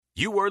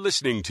You are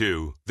listening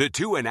to the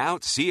Two and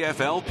Out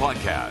CFL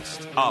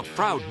podcast, a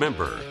proud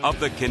member of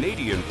the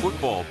Canadian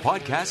Football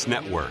Podcast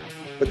Network.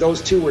 But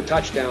those two were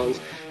touchdowns.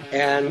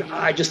 And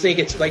I just think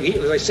it's like,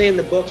 as I say in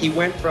the book, he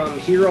went from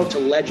hero to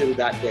legend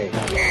that day.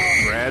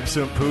 Grab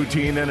some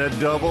poutine and a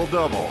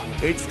double-double.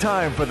 It's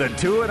time for the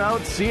Two and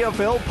Out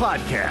CFL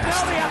podcast.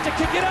 Now they have to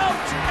kick it out,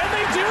 and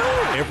they do!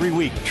 Every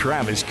week,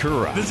 Travis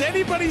Kura. Does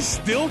anybody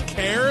still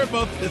care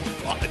about this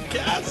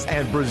podcast?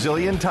 And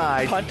Brazilian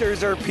Tide.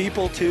 Hunters are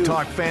people too.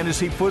 Talk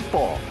fantasy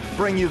football,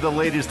 bring you the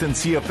latest in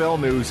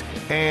CFL news,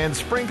 and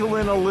sprinkle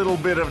in a little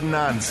bit of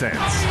nonsense.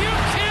 Are you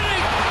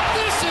kidding?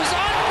 This is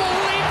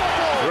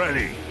unbelievable!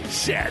 Ready,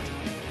 set,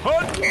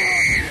 hunt!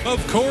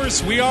 Of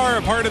course, we are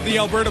a part of the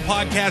Alberta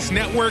Podcast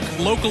Network,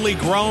 locally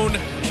grown,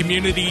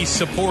 community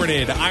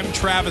supported. I'm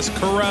Travis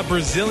Kura.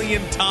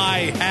 Brazilian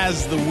Tie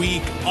has the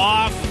week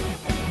off.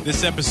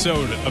 This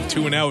episode of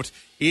Two and Out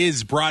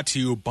is brought to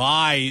you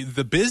by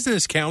the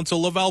Business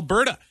Council of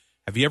Alberta.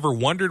 Have you ever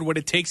wondered what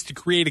it takes to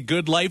create a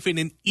good life in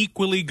an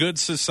equally good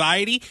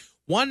society?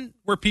 One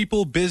where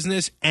people,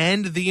 business,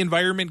 and the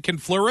environment can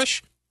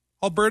flourish?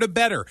 Alberta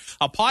Better,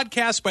 a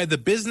podcast by the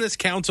Business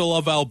Council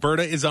of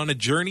Alberta, is on a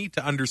journey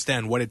to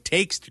understand what it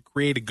takes to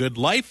create a good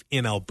life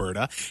in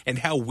Alberta and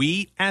how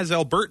we, as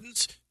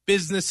Albertans,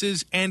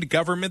 businesses, and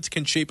governments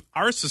can shape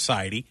our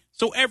society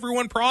so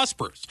everyone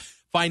prospers.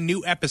 Find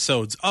new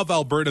episodes of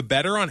Alberta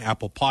Better on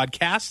Apple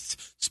Podcasts,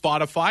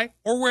 Spotify,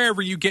 or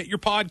wherever you get your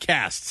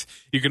podcasts.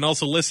 You can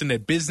also listen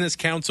at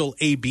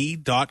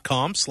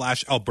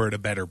businesscouncilab.com/Alberta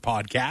Better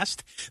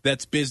Podcast.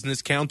 That's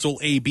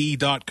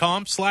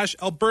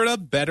businesscouncilab.com/Alberta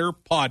Better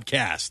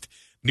Podcast.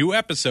 New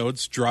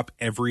episodes drop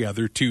every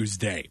other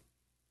Tuesday.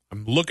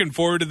 I'm looking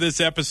forward to this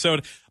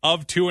episode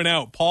of Two and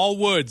Out. Paul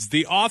Woods,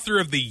 the author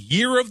of The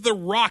Year of the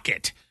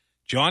Rocket,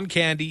 John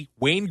Candy,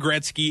 Wayne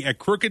Gretzky, a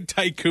crooked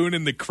tycoon,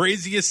 and the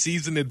craziest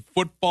season in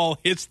football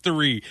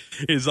history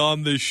is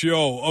on the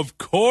show. Of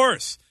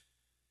course,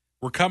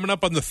 we're coming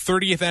up on the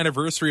 30th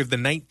anniversary of the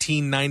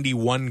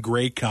 1991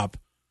 Grey Cup,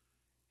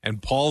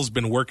 and Paul's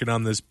been working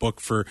on this book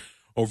for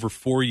over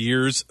 4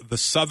 years. The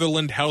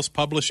Sutherland House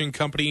Publishing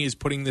Company is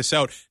putting this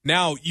out.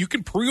 Now, you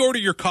can pre-order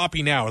your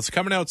copy now. It's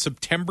coming out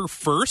September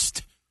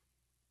 1st.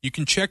 You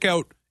can check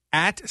out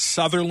at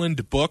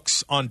Sutherland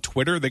Books on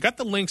Twitter. They got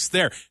the links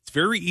there. It's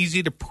very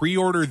easy to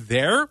pre-order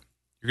there. You're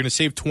going to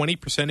save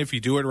 20% if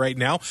you do it right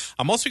now.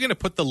 I'm also going to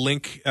put the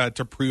link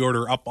to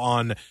pre-order up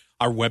on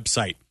our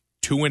website,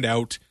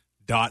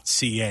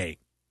 twoandout.ca.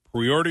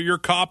 Pre-order your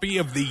copy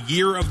of The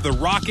Year of the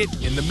Rocket.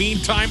 In the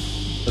meantime,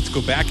 let's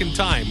go back in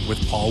time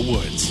with Paul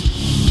Woods.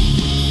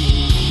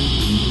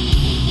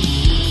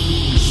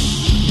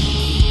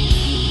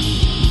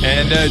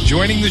 And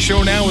joining the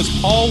show now is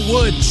Paul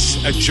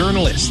Woods, a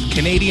journalist,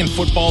 Canadian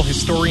football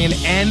historian,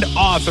 and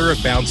author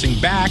of Bouncing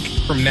Back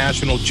from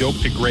National Joke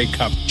to Grey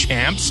Cup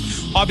Champs.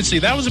 Obviously,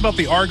 that was about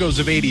the Argos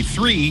of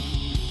 '83,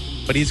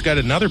 but he's got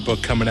another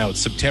book coming out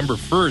September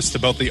 1st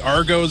about the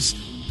Argos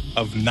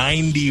of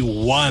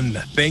 '91.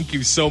 Thank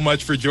you so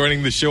much for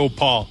joining the show,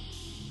 Paul.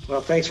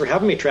 Well, thanks for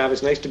having me,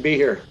 Travis. Nice to be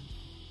here.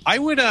 I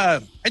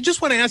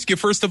just want to ask you,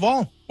 first of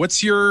all,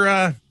 what's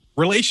your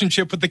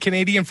relationship with the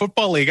Canadian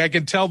Football League? I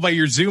can tell by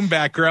your Zoom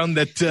background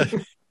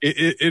that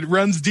it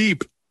runs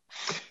deep.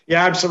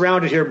 Yeah, I'm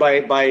surrounded here by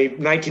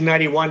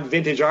 1991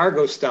 vintage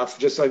Argo stuff.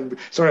 Just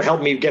sort of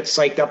helped me get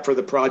psyched up for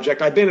the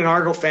project. I've been an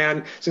Argo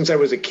fan since I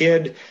was a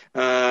kid.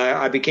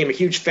 I became a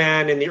huge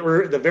fan in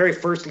the very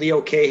first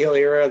Leo Cahill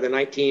era, the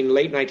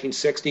late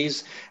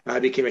 1960s. I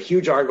became a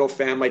huge Argo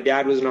fan. My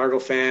dad was an Argo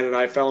fan, and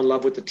I fell in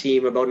love with the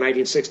team about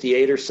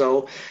 1968 or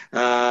so.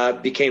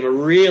 Became a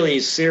really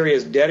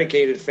serious,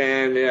 dedicated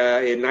fan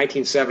in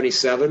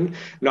 1977.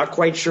 Not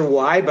quite sure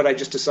why, but I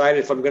just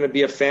decided if I'm going to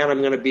be a fan, I'm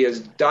going to be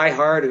as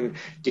diehard and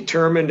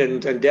determined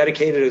and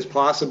dedicated as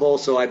possible.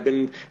 So I've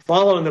been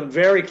following them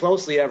very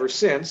closely ever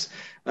since.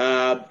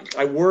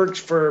 I worked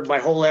for my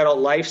whole adult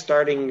life,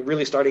 starting in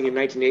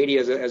 1980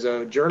 as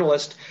a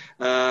journalist,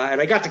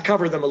 and I got to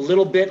cover them a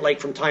little bit, like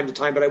from time to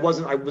time. But I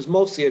was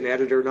mostly an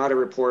editor, not a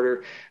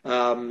reporter.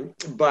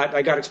 But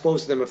I got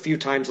exposed to them a few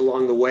times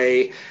along the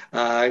way,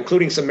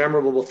 including some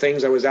memorable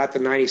things. I was at the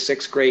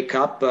 '96 Grey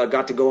Cup,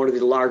 got to go into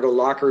the Largo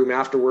locker room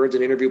afterwards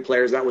and interview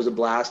players. That was a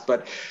blast.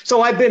 But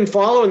so I've been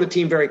following the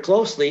team very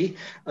closely.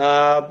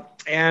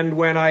 And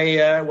when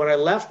I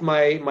left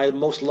my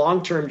most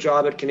long-term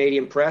job at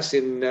Canadian Press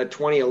in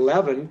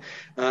 2011,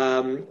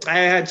 I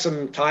had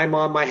some time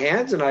on my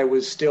hands, and I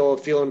was still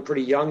feeling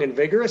pretty young and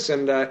vigorous.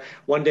 And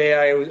one day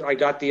I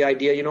got the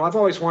idea, I've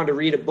always wanted to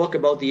read a book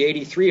about the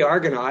 '83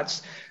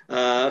 Argonauts,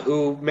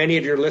 who many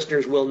of your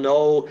listeners will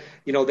know.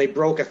 They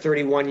broke a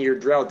 31-year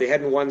drought. They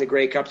hadn't won the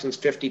Grey Cup since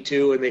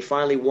 '52, and they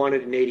finally won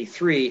it in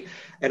 '83.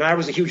 And I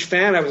was a huge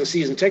fan. I was a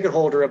season ticket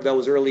holder of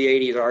those early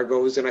 80s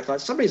Argos, and I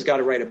thought somebody's got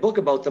to write a book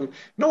about them.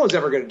 No one's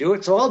ever going to do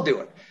it, so I'll do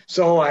it.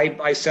 So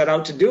I set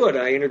out to do it.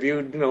 I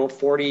interviewed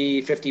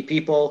 40, 50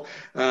 people,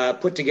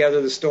 put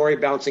together the story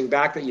Bouncing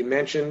Back that you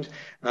mentioned,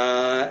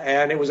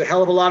 and it was a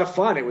hell of a lot of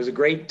fun. It was a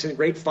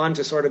great fun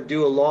to sort of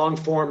do a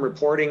long-form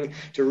reporting,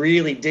 to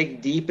really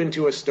dig deep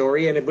into a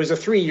story, and it was a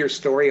 3-year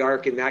story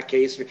arc in that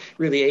case,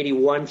 really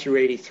 81 through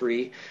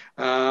 83.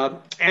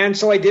 And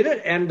so I did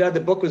it, and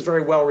the book was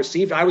very well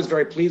received. I was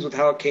very pleased with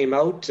how it came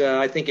out.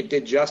 I think it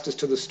did justice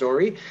to the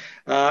story.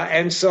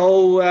 And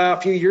so a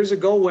few years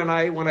ago, when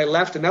I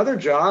left another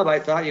job, I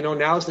thought,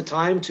 now's the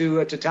time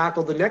to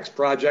tackle the next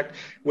project,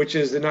 which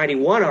is the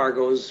 91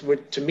 Argos,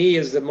 which to me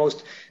is the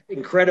most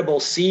incredible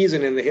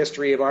season in the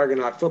history of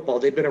Argonaut football.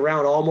 They've been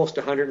around almost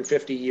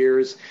 150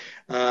 years.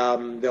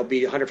 They'll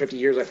be 150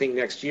 years, I think,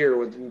 next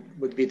year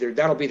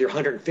that'll be their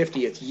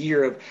 150th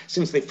year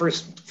since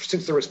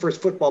there was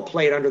first football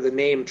played under the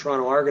name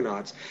Toronto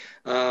Argonauts.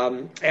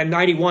 And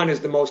 91 is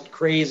the most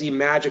crazy,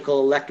 magical,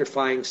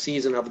 electrifying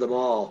season of them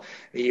all.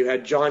 You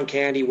had John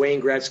Candy,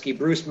 Wayne Gretzky,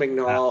 Bruce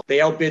McNall. They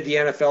outbid the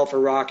NFL for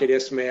Rocket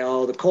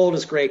Ismail, the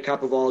coldest Grey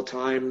Cup of all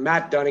time,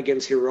 Matt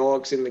Dunnigan's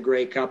heroics in the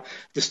Grey Cup.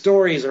 The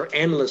stories are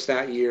endless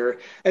that year.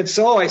 And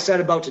so I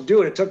set about to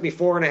do it. It took me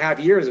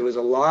 4.5 years. It was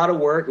a lot of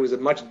work. It was a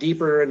much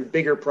deeper and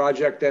bigger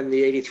project than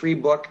the 83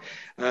 book.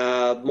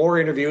 More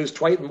interviews,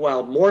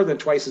 more than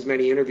twice as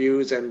many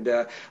interviews, and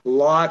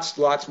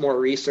lots more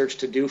research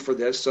to do for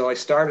this. So I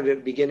started at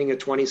the beginning of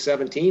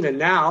 2017, and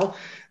now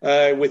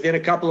within a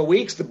couple of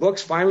weeks, the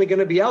book's finally going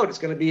to be out.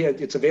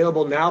 It's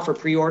available now for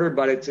pre-order,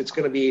 but it's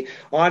going to be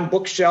on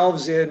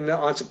bookshelves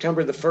on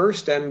September the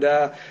 1st.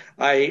 And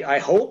I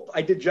hope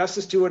I did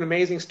justice to an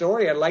amazing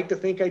story. I'd like to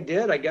think I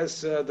did. I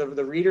guess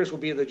the readers will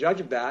be the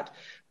judge of that.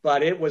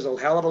 But it was a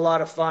hell of a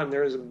lot of fun.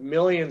 There's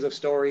millions of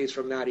stories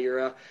from that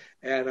era.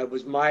 And it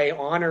was my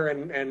honor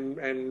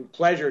and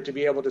pleasure to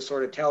be able to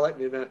sort of tell it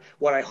in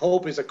what I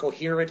hope is a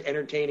coherent,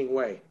 entertaining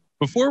way.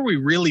 Before we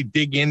really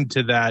dig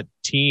into that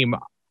team,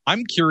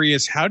 I'm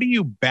curious, how do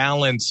you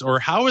balance, or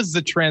how has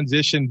the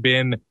transition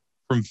been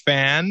from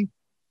fan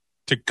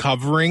to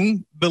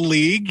covering the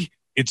league?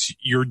 It's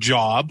your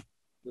job,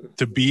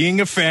 to being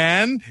a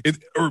fan,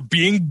 or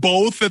being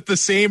both at the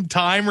same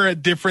time or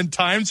at different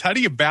times. How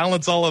do you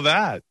balance all of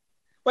that?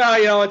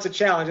 Well, it's a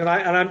challenge, and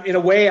I'm in a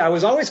way, I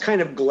was always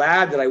kind of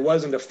glad that I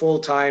wasn't a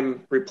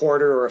full-time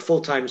reporter or a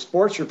full-time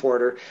sports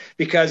reporter,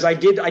 because I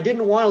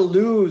didn't want to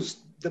lose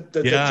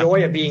the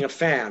joy of being a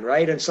fan,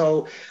 right? And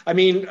so, I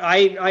mean,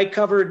 I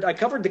covered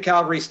the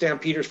Calgary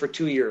Stampeders for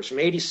 2 years, from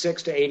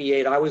 86 to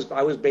 88. I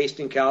was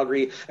based in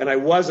Calgary, and I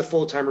was a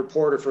full-time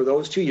reporter for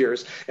those 2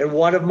 years. And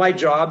one of my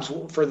jobs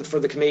for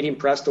the Canadian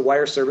Press, the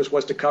wire service,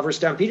 was to cover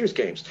Stampeders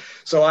games.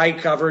 So I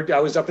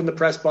was up in the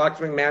press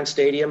box at McMahon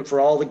Stadium for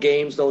all the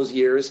games those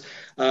years.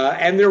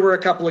 And there were a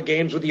couple of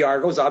games with the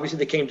Argos. Obviously,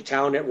 they came to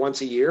town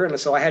once a year, and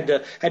so I had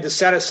to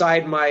set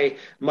aside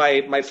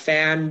my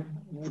fan,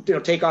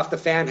 take off the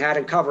fan hat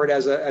and cover it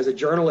as a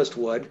journalist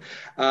would.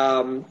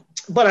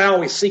 But I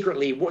always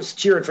secretly was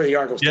cheering for the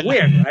Argos to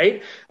win,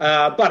 right?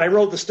 But I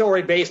wrote the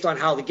story based on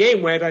how the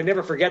game went. I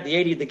never forget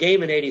the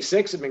game in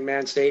 86 at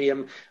McMahon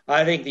Stadium.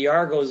 I think the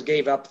Argos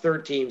gave up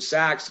 13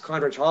 sacks.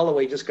 Condredge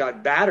Holloway just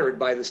got battered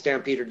by the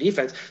Stampeder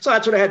defense. So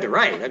that's what I had to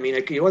write. I mean,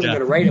 it wasn't going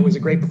to write. It was a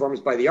great performance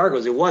by the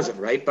Argos. It wasn't,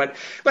 right? But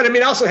I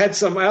mean, I also had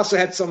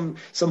some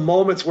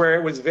moments where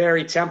it was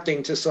very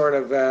tempting to sort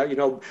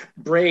of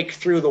break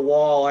through the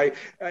wall.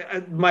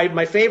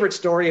 My favorite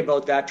story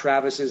about that,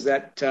 Travis, is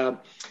that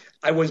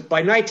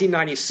by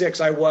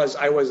 1996, I was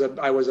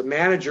a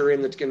manager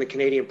in the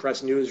Canadian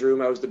Press newsroom.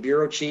 I was the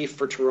bureau chief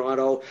for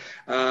Toronto,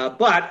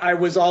 but I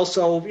was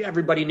also,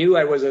 everybody knew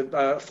I was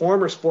a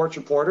former sports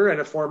reporter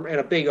and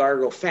a big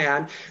Argo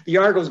fan. The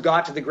Argos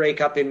got to the Grey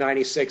Cup in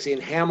 '96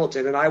 in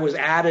Hamilton, and I was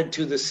added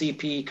to the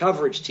CP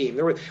coverage team.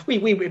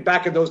 We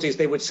back in those days,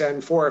 they would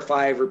send 4 or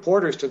 5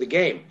 reporters to the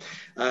game.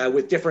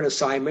 With different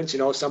assignments,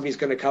 somebody's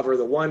going to cover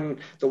the one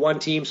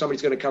team,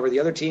 somebody's going to cover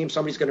the other team,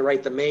 somebody's going to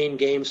write the main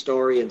game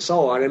story, and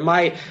so on. And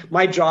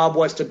my job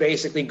was to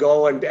basically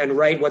go and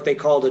write what they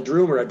called a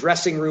droomer, a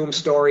dressing room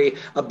story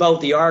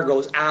about the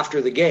Argos after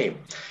the game.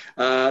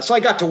 So I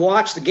got to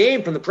watch the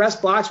game from the press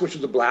box, which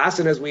was a blast.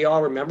 And as we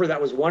all remember,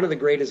 that was one of the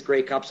greatest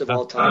Grey Cups of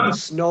all time. The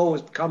snow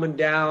was coming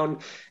down,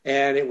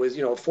 and it was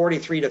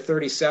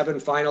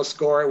 43-37 final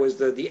score. It was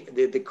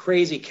the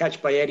crazy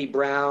catch by Eddie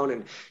Brown,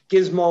 and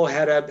Gizmo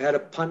had a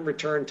punt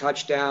return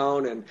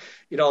touchdown, and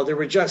there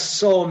were just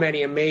so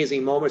many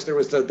amazing moments. There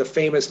was the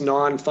famous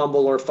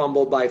non-fumble or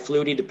fumble by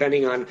Flutie,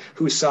 depending on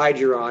whose side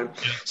you're on.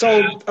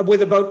 So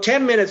with about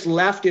 10 minutes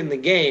left in the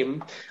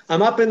game,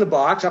 I'm up in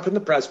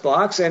the press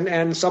box,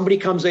 and somebody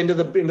comes into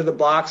the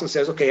box and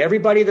says, "Okay,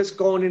 everybody that's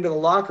going into the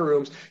locker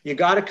rooms, you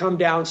got to come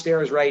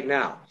downstairs right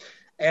now."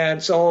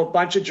 And so a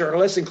bunch of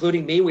journalists,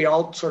 including me, we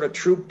all sort of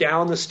trooped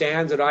down the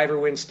stands at Ivor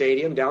Wynne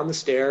Stadium, down the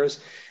stairs,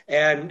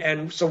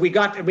 and so we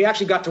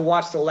actually got to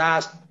watch the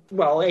last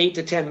 8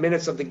 to 10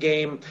 minutes of the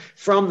game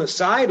from the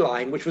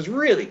sideline, which was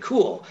really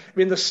cool. I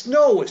mean, the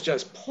snow was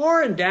just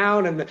pouring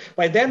down, and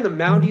by then the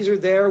Mounties are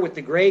there with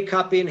the Grey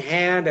Cup in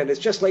hand, and it's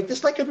just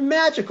like a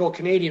magical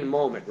Canadian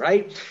moment,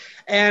 right?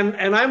 And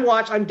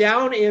I'm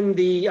down in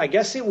I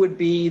guess it would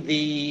be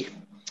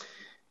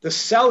the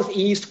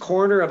southeast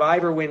corner of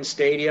Iverwin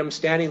Stadium,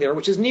 standing there,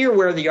 which is near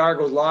where the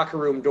Argos locker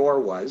room door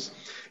was.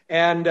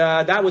 And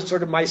that was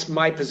sort of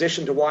my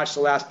position to watch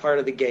the last part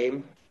of the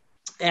game.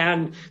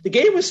 And the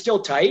game was still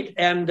tight,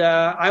 and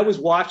I was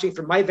watching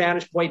from my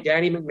vantage point.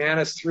 Danny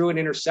McManus threw an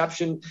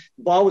interception.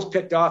 The ball was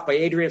picked off by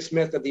Adrian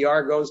Smith of the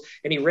Argos,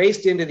 and he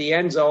raced into the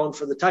end zone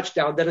for the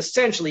touchdown that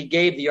essentially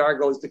gave the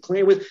Argos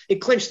it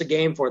clinched the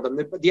game for them.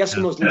 The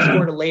Eskimos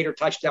scored a later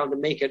touchdown to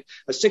make it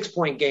a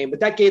 6-point game,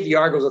 but that gave the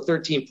Argos a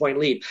 13-point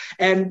lead.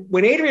 And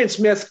when Adrian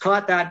Smith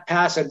caught that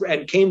pass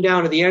and came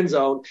down to the end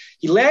zone,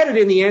 he landed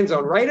in the end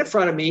zone right in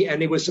front of me,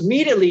 and it was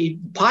immediately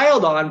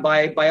piled on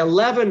by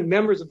 11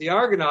 members of the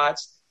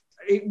Argonauts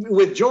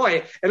with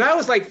joy. And I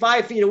was like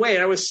 5 feet away,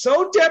 and I was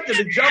so tempted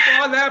to jump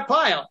on that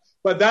pile,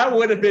 but that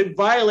would have been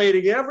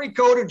violating every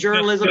code of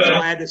journalism. So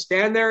I had to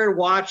stand there and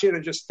watch it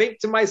and just think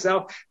to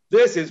myself,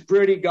 this is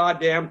pretty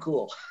goddamn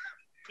cool.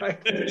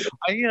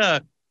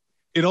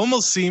 It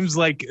almost seems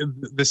like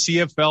the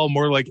CFL,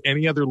 more like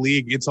any other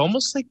league, it's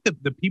almost like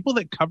the people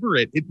that cover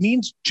it, it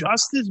means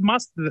just as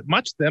much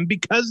to them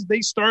because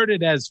they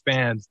started as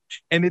fans,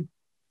 and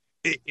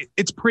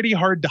it's pretty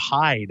hard to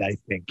hide, I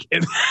think.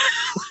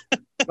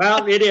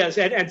 Well, it is.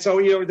 And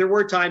so, there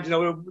were times,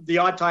 the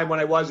odd time when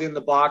I was in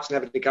the box and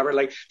having to cover it,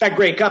 like that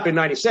Grey Cup in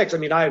 96. I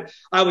mean, I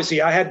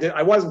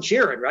wasn't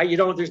cheering, right?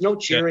 There's no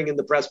cheering in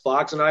the press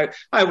box. And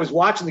I was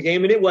watching the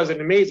game, and it was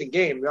an amazing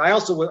game. I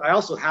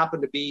also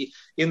happened to be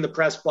in the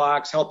press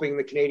box helping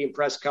the Canadian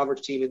press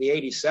coverage team in the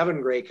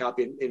 87 Grey Cup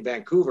in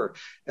Vancouver,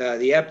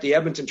 the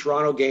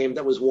Edmonton-Toronto game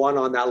that was won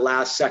on that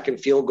last second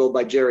field goal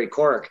by Jerry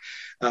Corrick.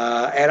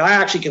 And I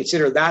actually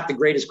consider that the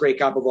greatest Grey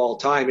Cup of all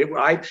time.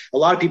 A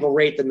lot of people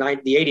rate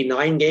the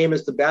 89 game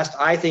as the best.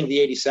 I think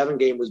the 87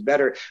 game was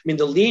better. I mean,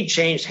 the lead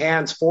changed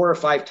hands 4 or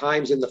 5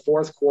 times in the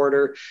fourth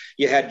quarter.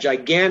 You had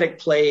gigantic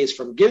plays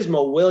from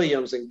Gizmo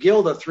Williams and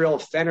Gilda Thrill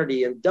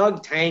Fennerty and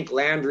Doug Tank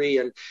Landry,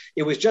 and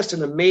it was just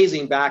an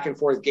amazing back and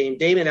forth game.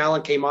 Damon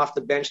Allen came off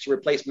the bench to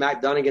replace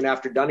Matt Dunnigan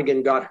after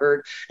Dunnigan got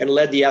hurt and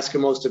led the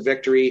Eskimos to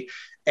victory.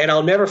 And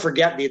I'll never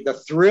forget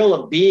the thrill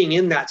of being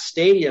in that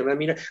stadium. I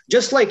mean,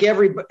 just like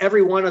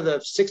every one of the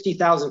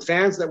 60,000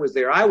 fans that was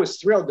there, I was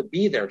thrilled to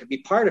be there, to be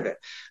part of it.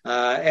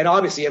 And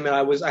obviously, I mean,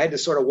 I had to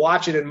sort of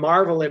watch it and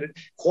marvel at it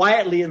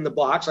quietly in the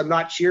box. I'm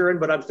not cheering,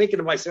 but I'm thinking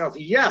to myself,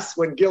 yes,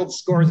 when Guild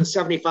scores a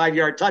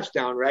 75-yard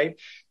touchdown, right?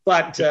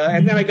 But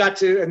and then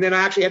I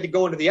actually had to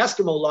go into the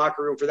Eskimo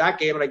locker room for that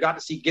game, and I got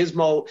to see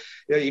Gizmo.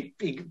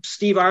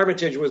 Steve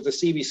Armitage was the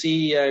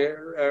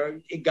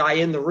CBC guy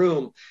in the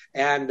room,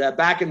 and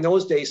back in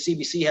those days,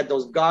 CBC had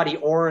those gaudy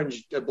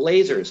orange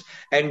blazers,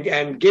 and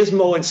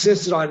Gizmo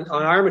insisted on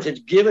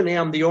Armitage giving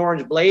him the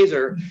orange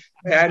blazer.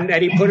 And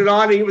he put it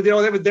on.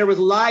 There was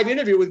a live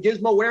interview with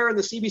Gizmo wearing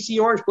the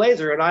CBC orange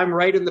blazer, and I'm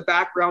right in the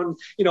background,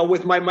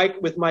 with my mic,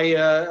 with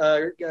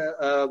my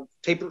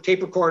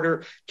tape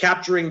recorder,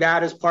 capturing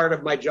that as part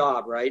of my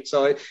job. Right.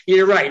 So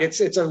you're right.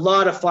 It's a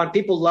lot of fun.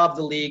 People love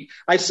the league.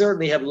 I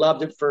certainly have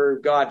loved it for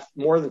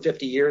more than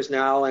 50 years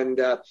now, and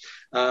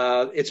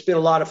it's been a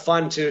lot of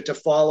fun to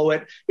follow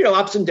it.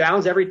 Ups and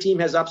downs. Every team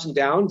has ups and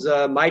downs.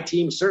 My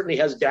team certainly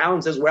has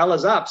downs as well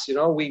as ups.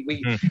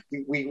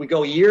 We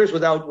go years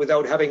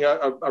without having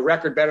a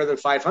record better than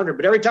 500,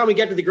 but every time we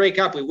get to the Grey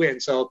Cup, we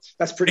win. So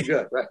that's pretty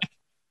good, right?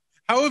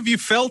 How have you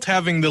felt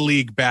having the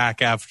league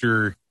back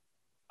after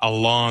a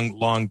long,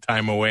 long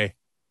time away?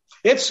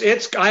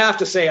 It's. I have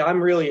to say,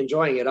 I'm really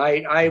enjoying it.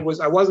 I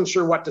wasn't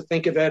sure what to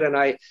think of it, and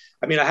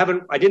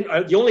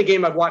the only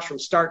game I've watched from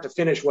start to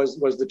finish was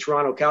the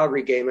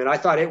Toronto-Calgary game, and I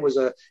thought it was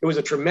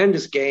a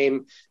tremendous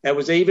game. It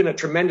was even a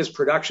tremendous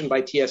production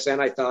by TSN.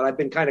 I thought I've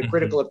been kind of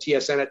critical of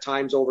TSN at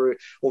times over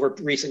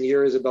recent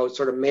years about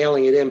sort of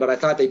mailing it in, but I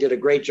thought they did a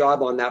great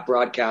job on that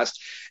broadcast.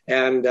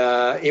 And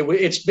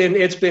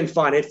it's been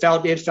fun. It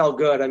felt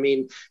good. I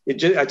mean,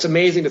 it's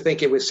amazing to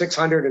think it was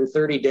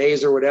 630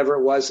 days or whatever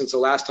it was since the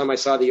last time I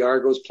saw the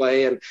Argos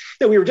play, and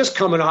we were just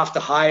coming off the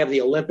high of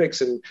the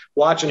Olympics and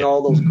watching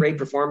all those great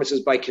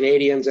performances by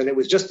Canadians, and it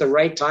was just the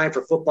right time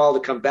for football to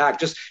come back.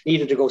 Just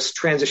needed to go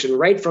transition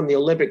right from the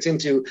Olympics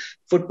into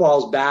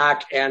football's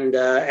back, and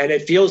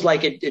it feels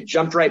like it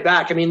jumped right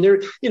back. I mean,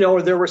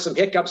 there were some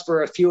hiccups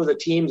for a few of the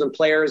teams and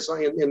players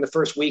in the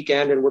first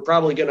weekend, and we're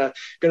probably gonna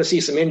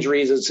see some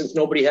injuries since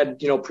nobody had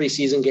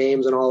preseason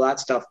games and all that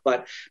stuff.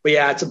 But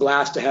yeah, it's a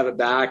blast to have it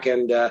back,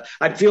 and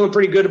I'm feeling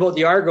pretty good about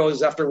the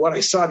Argos after what I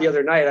saw the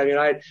other night. I mean,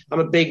 I'm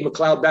a big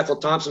McLeod Bethel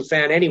Thompson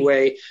fan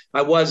anyway.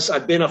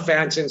 I've been a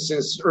fan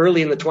since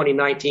early in the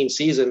 2019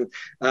 season,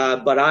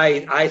 but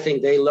I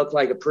think they look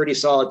like a pretty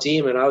solid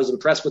team, and I was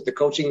impressed with the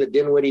coaching that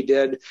Dinwiddie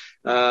did.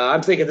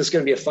 I'm thinking this is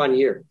going to be a fun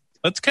year.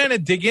 Let's kind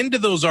of dig into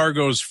those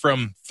Argos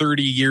from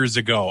 30 years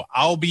ago.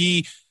 I'll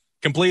be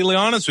completely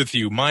honest with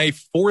you, my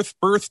 4th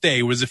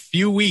birthday was a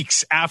few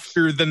weeks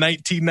after the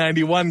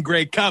 1991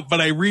 Grey Cup,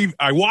 but I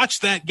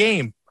watched that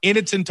game in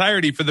its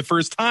entirety for the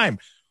first time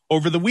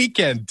over the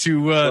weekend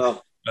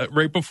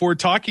right before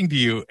talking to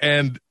you.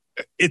 And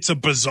it's a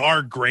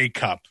bizarre Grey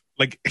Cup.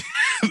 Like,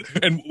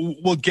 and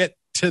we'll get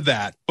to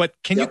that. But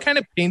can you kind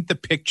of paint the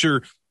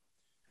picture,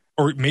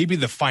 or maybe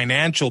the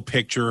financial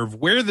picture, of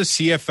where the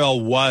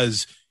CFL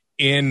was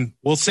in,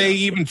 we'll say,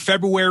 even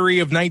February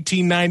of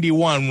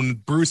 1991 when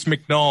Bruce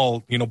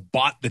McNall,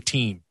 bought the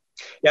team?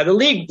 Yeah, the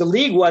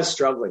league was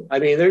struggling. I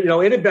mean, it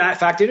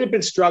had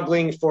been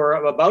struggling for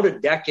about a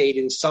decade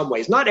in some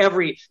ways. Not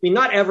every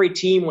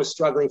team was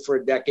struggling for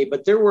a decade,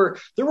 but there were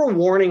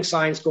warning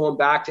signs going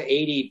back to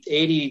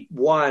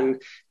 81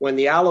 when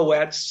the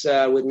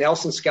Alouettes, with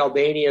Nelson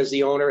Scalabrini as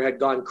the owner, had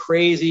gone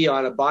crazy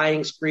on a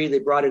buying spree. They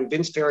brought in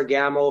Vince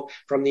Ferragamo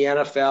from the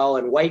NFL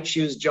and White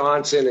Shoes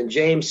Johnson and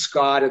James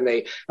Scott, and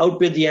they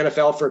outbid the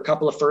NFL for a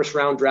couple of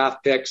first-round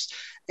draft picks.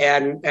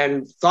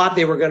 And thought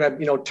they were going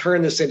to,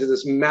 turn this into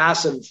this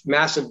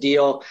massive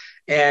deal.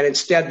 And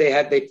instead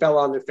they fell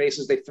on their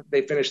faces.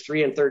 They finished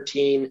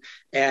 3-13,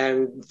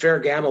 and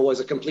Ferragamo was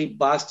a complete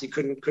bust. He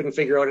couldn't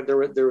figure out it.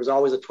 There was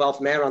always a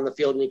 12th man on the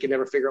field, and he could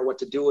never figure out what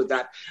to do with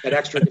that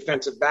extra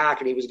defensive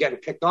back. And he was getting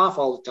picked off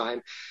all the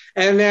time.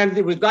 And then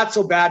it got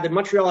so bad that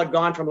Montreal had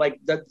gone from like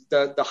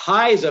the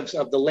highs of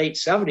the late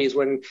 70s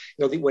when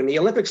the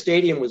Olympic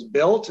Stadium was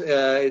built.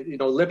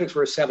 Olympics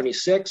were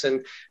 76,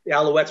 and the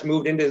Alouettes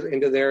moved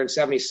into there in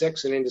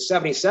 76 and into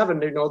 77.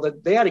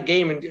 They had a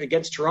game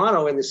against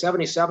Toronto in the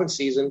 77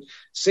 season,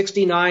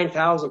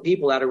 69,000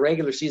 people at a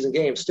regular season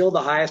game, still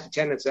the highest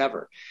attendance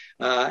ever.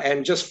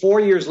 And just 4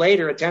 years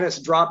later, attendance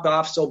dropped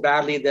off so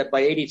badly that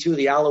by 82,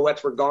 the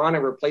Alouettes were gone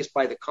and replaced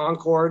by the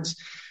Concords.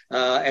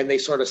 And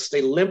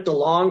they limped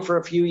along for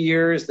a few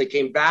years. They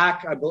came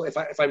back.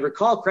 If I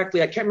recall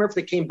correctly, I can't remember if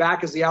they came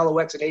back as the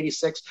Alouettes in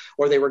 86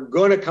 or they were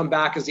going to come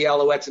back as the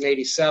Alouettes in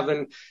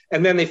 87.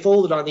 And then they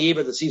folded on the eve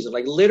of the season.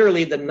 Like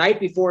literally the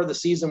night before the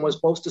season was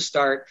supposed to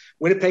start,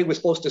 Winnipeg was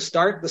supposed to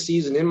start the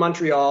season in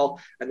Montreal.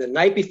 And the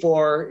night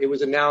before it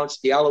was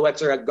announced the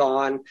Alouettes are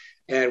gone.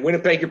 And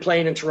Winnipeg, you're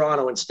playing in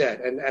Toronto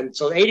instead. And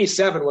so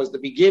 87 was the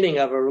beginning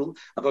of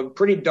a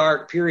pretty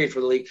dark period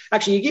for the league.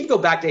 Actually, you can go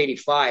back to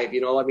 85.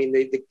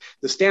 The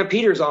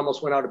Stampeders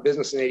almost went out of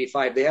business in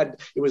 85. It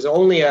was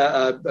only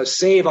a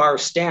Save Our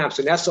Stamps,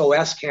 an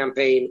SOS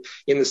campaign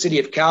in the city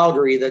of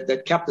Calgary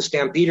that kept the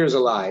Stampeders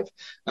alive.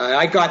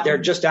 I got there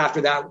just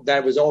after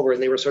that was over,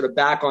 and they were sort of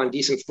back on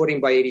decent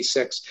footing by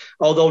 86,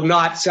 although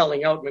not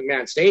selling out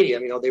McMahon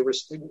Stadium.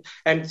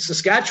 And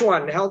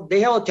Saskatchewan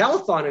they held a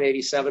telethon in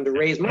 87 to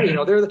raise money.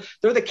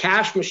 They're the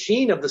cash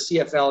machine of the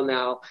CFL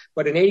now,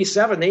 but in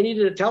 87 they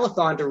needed a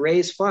telethon to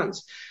raise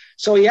funds.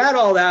 So you add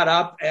all that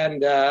up,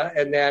 and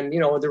then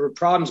there were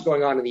problems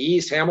going on in the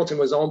East. Hamilton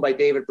was owned by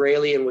David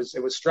Braley and was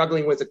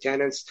struggling with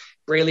attendance.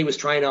 Braley was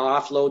trying to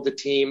offload the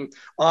team.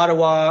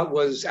 Ottawa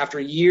was, after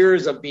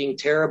years of being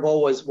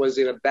terrible, was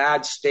in a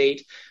bad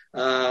state.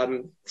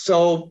 And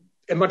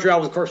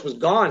Montreal, of course, was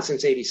gone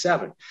since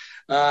 87.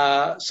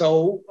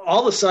 So all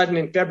of a sudden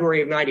in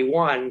February of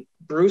 91,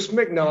 Bruce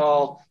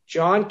McNall,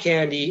 John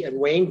Candy, and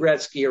Wayne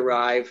Gretzky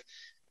arrive.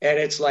 And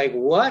it's like,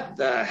 what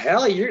the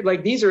hell?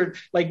 These are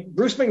like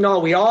Bruce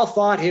McNall. We all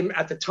thought him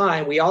at the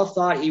time. We all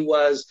thought he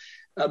was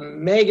a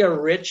mega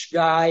rich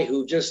guy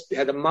who just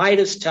had a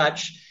Midas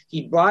touch.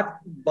 He bought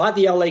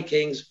the LA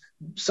Kings,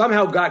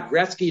 somehow got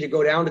Gretzky to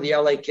go down to the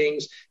LA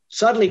Kings,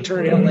 suddenly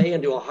turned LA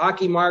into a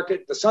hockey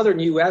market. The Southern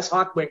U.S.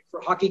 went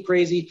hockey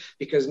crazy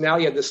because now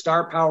you have the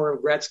star power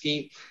of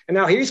Gretzky. And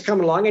now he's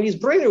coming along and he's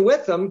bringing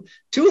with him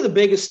two of the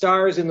biggest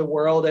stars in the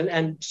world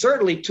and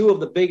certainly two of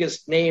the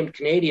biggest named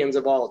Canadians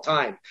of all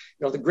time.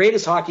 The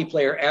greatest hockey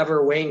player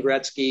ever, Wayne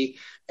Gretzky,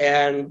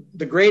 and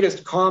the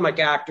greatest comic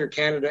actor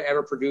Canada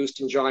ever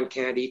produced in John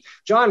Candy.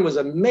 John was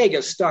a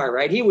mega star,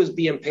 right? He was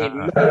being paid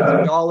millions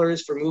of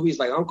dollars for movies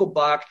like Uncle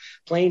Buck,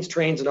 Planes,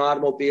 Trains, and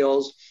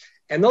Automobiles.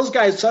 And those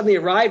guys suddenly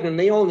arrived and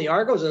they own the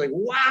Argos. They're like,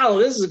 wow,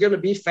 this is going to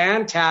be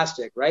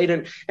fantastic,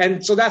 right?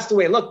 And so that's the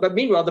way it looked. But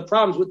meanwhile, the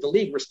problems with the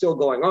league were still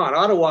going on.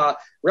 Ottawa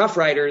Rough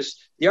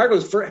Riders, the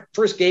Argos'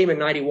 first game in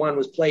 91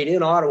 was played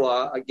in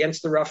Ottawa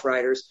against the Rough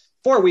Riders.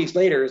 4 weeks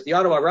later, the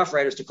Ottawa Rough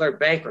Riders declared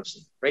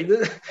bankruptcy, right?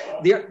 The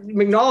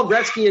McNall,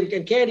 Gretzky,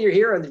 and Candy are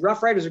here, and the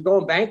Rough Riders are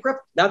going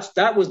bankrupt.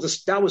 That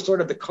was sort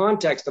of the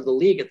context of the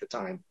league at the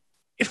time.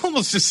 It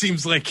almost just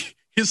seems like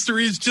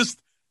history is just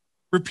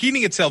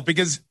repeating itself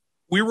because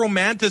we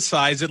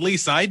romanticize, at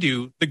least I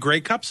do, the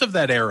Grey Cups of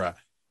that era.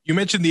 You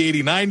mentioned the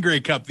 89 Grey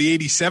Cup, the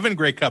 87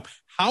 Grey Cup.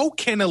 How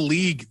can a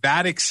league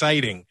that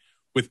exciting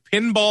with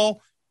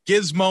pinball,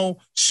 Gizmo,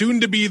 soon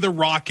to be the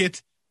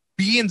Rocket,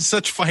 be in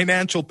such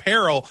financial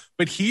peril?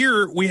 But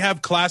here we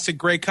have classic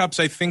Grey Cups.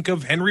 I think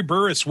of Henry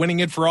Burris winning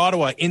it for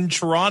Ottawa in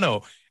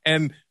Toronto.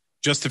 And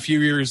just a few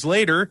years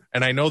later,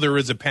 and I know there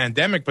is a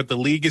pandemic, but the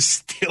league is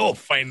still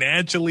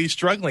financially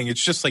struggling.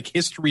 It's just like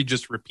history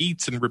just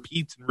repeats and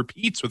repeats and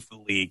repeats with the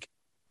league.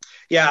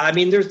 Yeah, I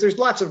mean, there's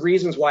lots of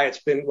reasons why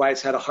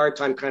it's had a hard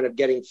time kind of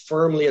getting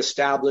firmly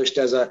established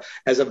as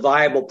a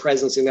viable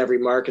presence in every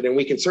market, and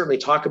we can certainly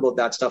talk about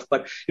that stuff.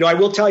 But I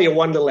will tell you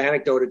one little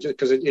anecdote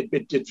because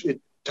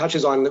it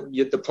touches on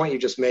the point you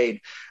just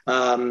made.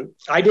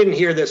 I didn't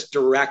hear this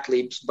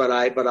directly, but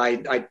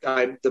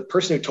the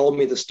person who told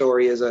me the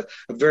story is a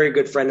very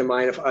good friend of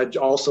mine,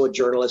 also a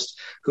journalist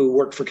who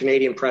worked for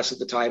Canadian Press at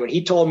the time, and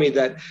he told me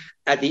that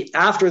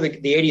after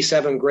the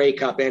 87 Grey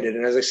Cup ended,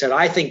 and as I said,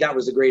 I think that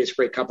was the greatest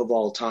Grey Cup of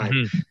all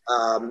time.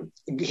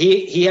 Mm-hmm.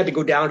 He had to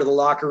go down to the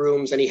locker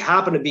rooms, and he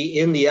happened to be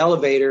in the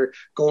elevator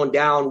going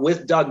down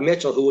with Doug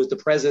Mitchell, who was the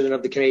president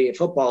of the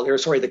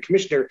the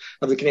commissioner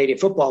of the Canadian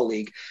Football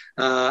League.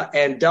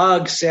 And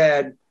Doug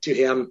said to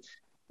him,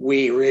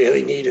 "We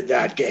really needed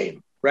that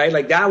game." Right.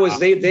 Like that was,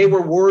 they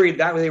were worried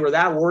that they were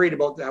that worried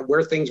about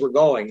where things were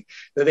going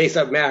that they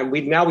thought, man,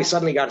 we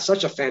suddenly got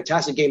such a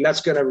fantastic game. That's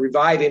going to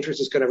revive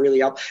interest. It's going to really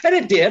help. And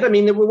it did. I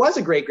mean, it was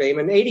a great game,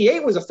 and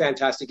 88 was a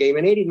fantastic game.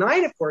 And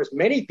 89, of course,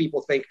 many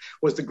people think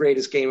was the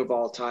greatest game of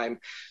all time.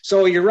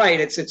 So you're right.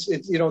 It's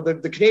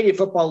the Canadian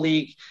Football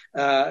League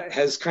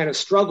has kind of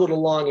struggled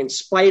along in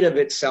spite of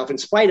itself, in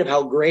spite of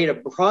how great a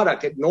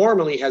product it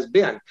normally has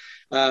been.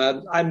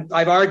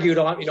 I've argued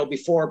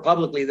before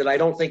publicly that I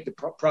don't think the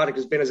product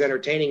has been as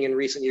entertaining in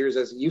recent years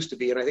as it used to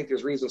be, and I think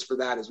there's reasons for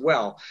that as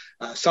well.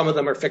 Some of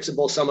them are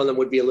fixable, some of them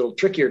would be a little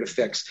trickier to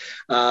fix,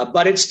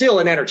 but it's still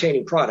an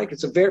entertaining product.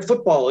 It's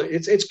football.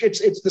 It's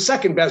the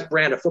second best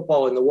brand of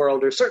football in the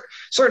world, or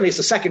certainly it's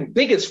the second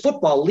biggest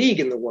football league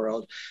in the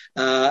world,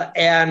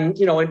 and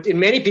in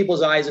many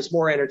people's eyes, it's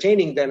more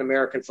entertaining than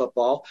American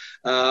football.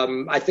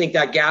 I think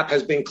that gap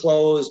has been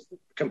closed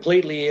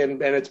completely,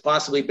 and it's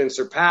possibly been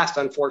surpassed,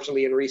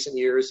 unfortunately, in recent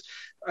years,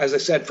 as I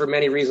said, for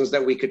many reasons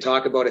that we could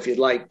talk about if you'd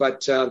like.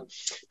 But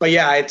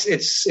yeah,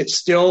 it's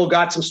still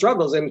got some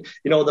struggles. And,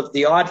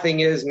 the odd thing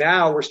is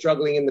now we're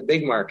struggling in the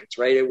big markets,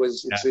 right?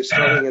 It's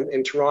struggling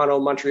in Toronto,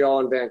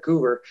 Montreal, and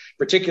Vancouver,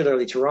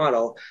 particularly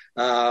Toronto.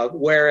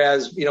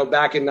 Whereas,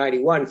 back in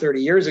 91,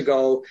 30 years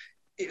ago,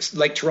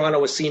 like Toronto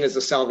was seen as the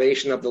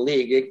salvation of the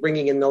league.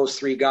 Bringing in those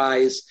three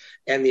guys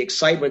and the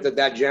excitement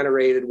that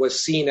generated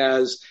was seen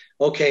as,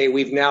 okay,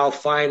 we've now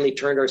finally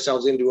turned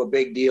ourselves into a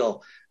big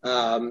deal.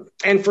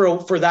 And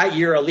for that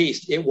year, at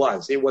least, it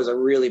was a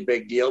really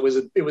big deal.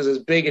 It was as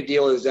big a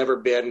deal as it's ever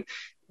been.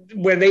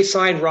 When they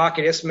signed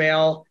Rocket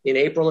Ismail in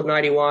April of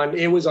 91,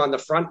 it was on the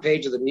front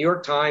page of the New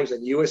York Times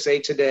and USA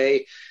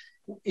Today.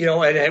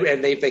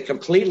 And they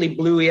completely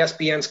blew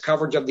ESPN's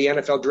coverage of the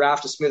NFL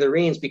draft to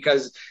smithereens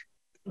because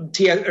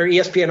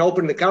ESPN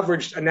opened the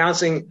coverage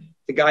announcing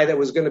the guy that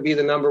was going to be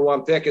the number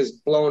one pick has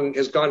gone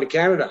to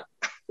Canada.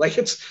 Like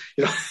it's,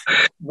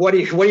 what are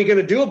you going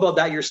to do about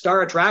that? Your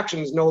star attraction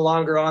is no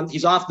longer on.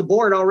 He's off the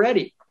board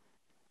already.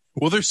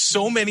 Well, there's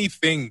so many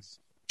things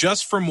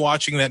just from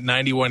watching that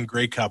 91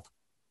 Grey Cup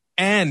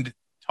and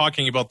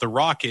talking about the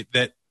Rocket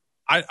that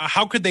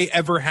how could they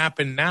ever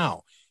happen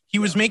now? He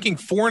was making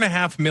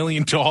 $4.5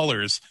 million.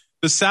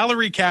 The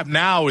salary cap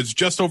now is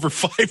just over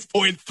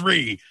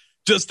 5.3,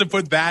 just to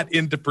put that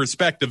into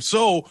perspective.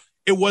 So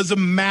it was a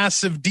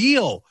massive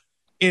deal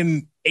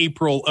in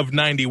April of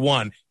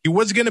 91. He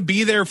was going to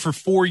be there for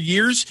 4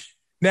 years.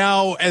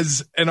 Now,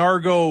 as an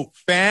Argo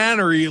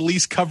fan, or he at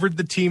least covered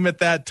the team at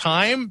that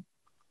time,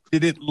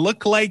 did it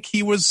look like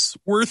he was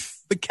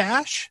worth the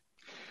cash?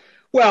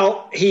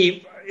 Well,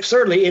 he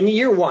certainly in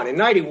year one, in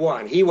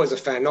 91, he was a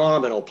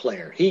phenomenal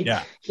player.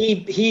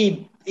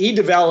 He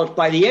developed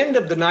by the end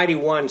of the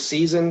 91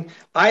 season.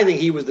 I think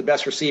he was the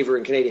best receiver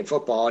in Canadian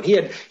football. And he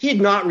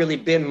had not really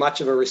been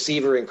much of a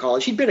receiver in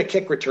college. He'd been a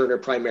kick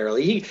returner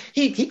primarily.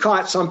 He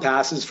caught some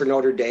passes for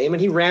Notre Dame,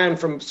 and he ran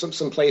from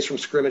some plays from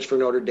scrimmage for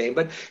Notre Dame,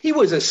 but he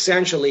was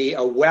essentially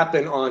a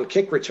weapon on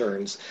kick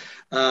returns.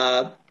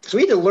 So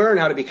he had to learn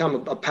how to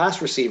become a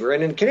pass receiver.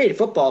 And in Canadian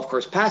football, of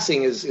course,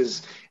 passing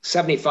is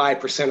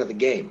 75% of the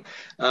game.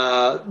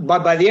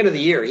 But by the end of the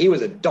year, he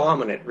was a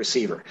dominant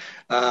receiver.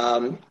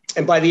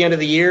 And by the end of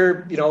the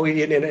year,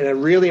 in a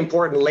really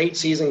important late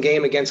season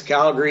game against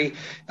Calgary,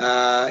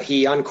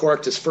 he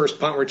uncorked his first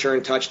punt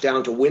return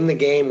touchdown to win the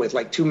game with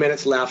like 2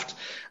 minutes left.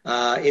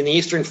 In the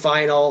Eastern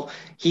Final,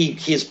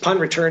 his punt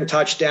return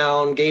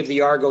touchdown gave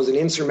the Argos an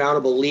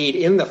insurmountable lead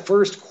in the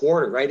first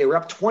quarter, right? They were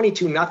up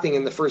 22-0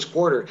 in the first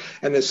quarter,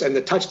 and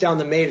the touchdown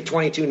that made it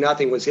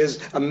 22-0 was his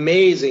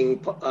amazing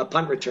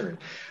punt return.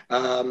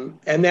 And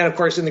then, of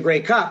course, in the Grey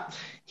Cup,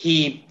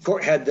 he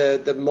had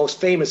the most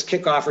famous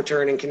kickoff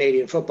return in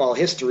Canadian football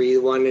history,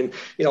 the one in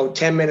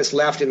 10 minutes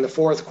left in the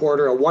fourth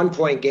quarter, a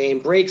 1-point game,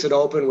 breaks it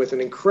open with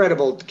an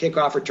incredible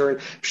kickoff return,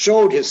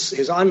 showed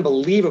his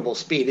unbelievable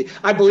speed.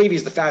 I believe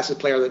he's the fastest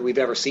player that we've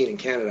ever seen in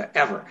Canada,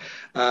 ever.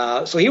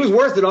 So he was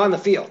worth it on the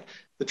field.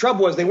 The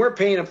trouble was they weren't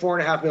paying him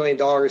 $4.5 million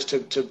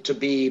to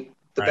be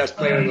the best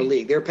player in the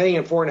league. They're paying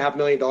him $4.5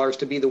 million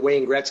to be the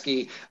Wayne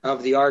Gretzky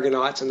of the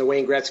Argonauts and the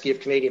Wayne Gretzky of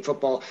Canadian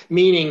football,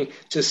 meaning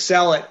to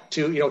sell it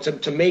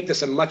to make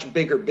this a much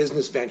bigger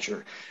business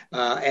venture.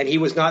 And he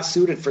was not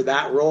suited for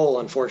that role,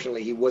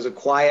 unfortunately. He was a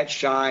quiet,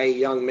 shy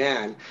young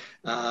man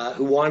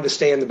who wanted to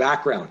stay in the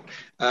background.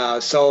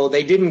 So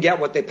they didn't get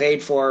what they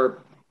paid for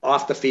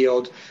off the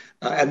field.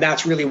 And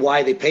that's really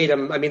why they paid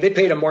him. I mean, they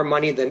paid him more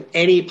money than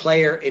any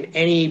player in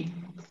any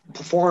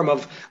form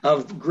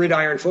of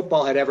gridiron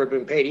football had ever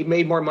been paid. He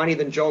made more money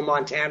than Joe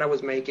Montana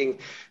was making.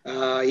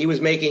 He was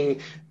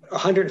making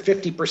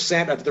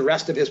 150% of the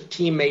rest of his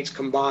teammates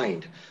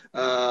combined.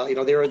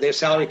 Their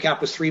salary cap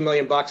was $3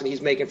 million and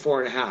he's making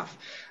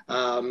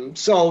 $4.5.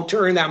 So to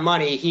earn that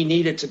money, he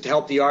needed to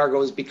help the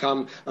Argos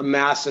become a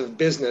massive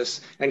business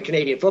and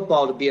Canadian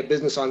football to be a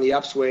business on the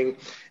upswing.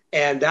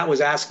 And that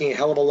was asking a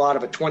hell of a lot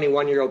of a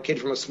 21-year-old kid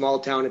from a small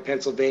town in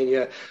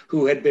Pennsylvania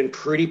who had been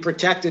pretty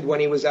protected when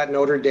he was at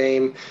Notre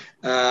Dame,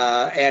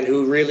 and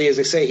who really, as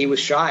I say, he was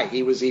shy.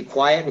 He was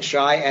quiet and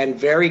shy and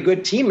very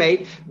good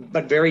teammate,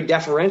 but very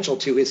deferential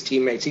to his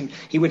teammates.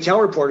 He would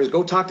tell reporters,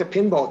 go talk to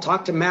Pinball,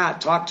 talk to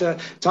Matt, talk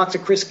to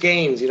Chris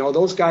Gaines.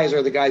 Those guys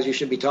are the guys you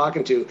should be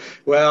talking to.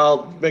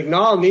 Well,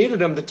 McNall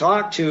needed him to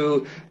talk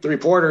to the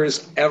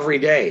reporters every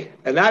day.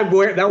 And that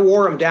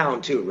wore him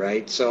down too,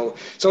 right? So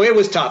it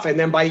was tough. And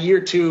then by year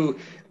 2,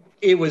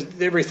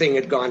 everything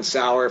had gone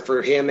sour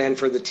for him and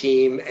for the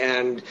team.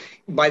 And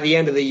by the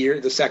end of the year,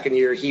 the second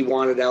year, he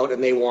wanted out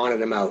and they wanted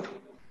him out.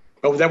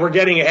 But that we're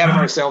getting ahead of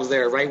ourselves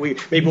there, right?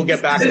 Maybe we'll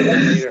get back to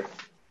that later.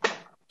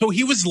 So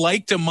he was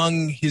liked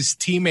among his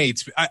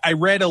teammates. I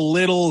read a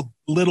little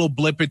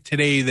blip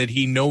today that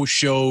he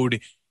no-showed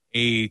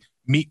a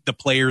meet the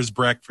players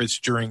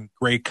breakfast during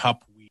Grey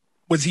Cup week.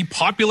 Was he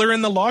popular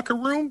in the locker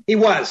room? He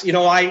was.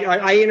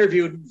 I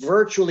interviewed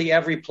virtually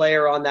every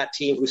player on that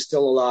team who's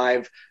still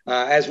alive,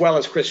 as well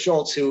as Chris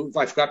Schultz, who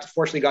I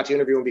fortunately got to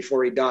interview him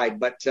before he died.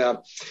 But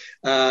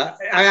I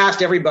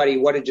asked everybody,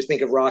 what did you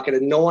think of Rocket?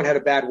 And no one had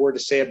a bad word to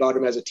say about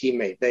him as a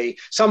teammate.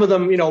 Some of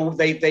them,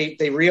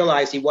 they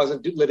realized he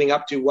wasn't living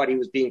up to what he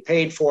was being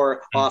paid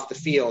for off the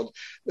field.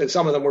 And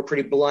some of them were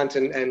pretty blunt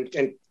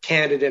and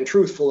candid and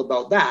truthful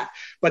about that.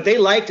 But they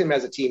liked him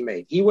as a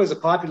teammate. He was a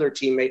popular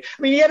teammate.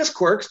 I mean, he had his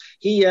quirks.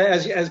 He,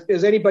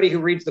 as anybody who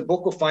reads the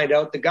book will find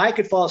out, the guy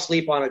could fall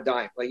asleep on a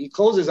dime. Like, he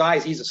closed his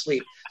eyes, he's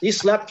asleep. He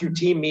slept through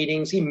team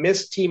meetings. He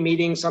missed team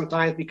meetings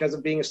sometimes because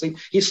of being asleep.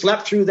 He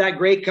slept through that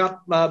Grey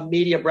Cup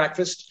media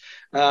breakfast.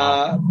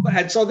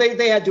 And so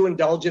they had to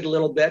indulge it a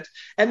little bit.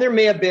 And there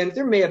may have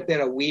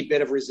been a wee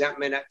bit of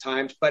resentment at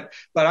times, but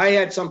I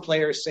had some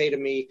players say to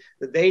me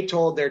that they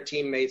told their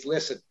teammates,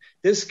 listen,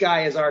 this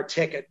guy is our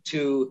ticket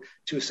to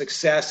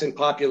success and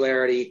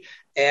popularity.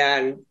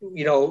 And,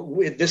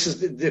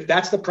 if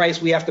that's the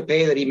price we have to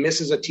pay, that he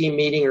misses a team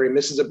meeting or he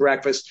misses a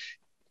breakfast,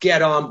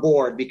 get on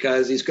board,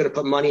 because he's going to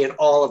put money in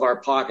all of our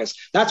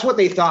pockets. That's what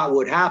they thought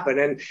would happen.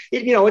 And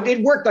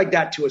it worked like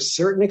that to a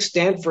certain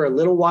extent for a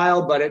little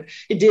while, but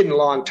it didn't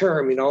long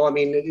term.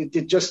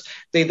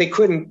 They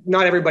couldn't,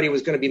 not everybody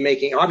was going to be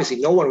making, obviously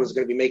no one was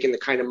going to be making the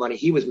kind of money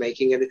he was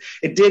making. And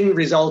it didn't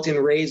result in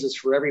raises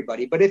for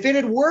everybody. But if it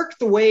had worked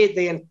the way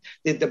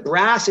the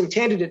brass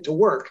intended it to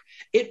work,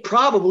 it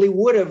probably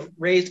would have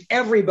raised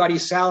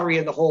everybody's salary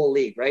in the whole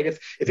league, right? If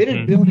it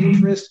had built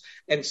interest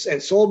and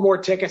sold more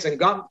tickets and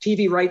got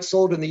TV rights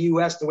sold in the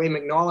U.S. the way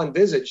McNall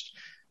envisaged,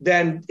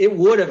 then it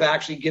would have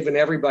actually given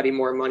everybody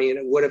more money, and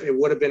it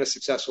would have been a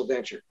successful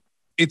venture.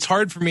 It's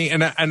hard for me,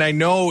 and I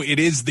know it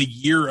is the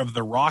year of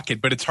the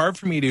Rocket, but it's hard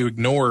for me to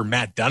ignore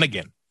Matt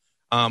Dunnigan.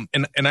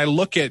 And I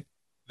look at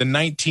the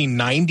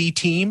 1990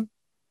 team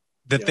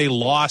that they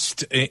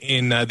lost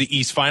in the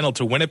East Final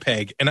to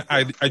Winnipeg, and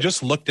I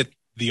just looked at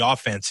the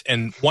offense,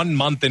 and 1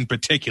 month in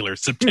particular,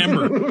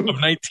 September of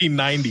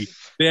 1990,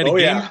 they had a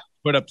game.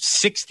 Put up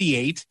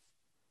 68.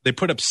 They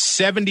put up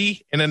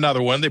 70 in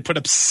another one. They put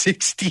up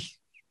 60.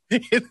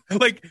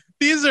 Like,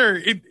 these are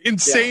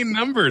insane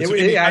numbers.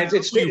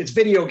 It's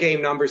video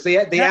game numbers. They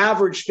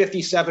averaged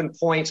 57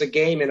 points a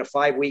game in a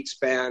 5-week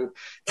span,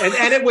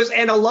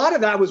 and a lot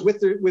of that was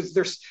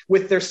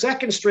with their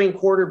second string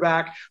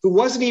quarterback, who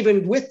wasn't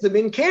even with them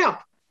in camp.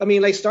 I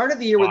mean, they started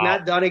the year with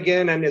Matt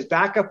Dunnigan, and his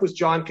backup was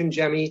John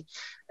Congemi,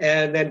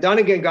 and then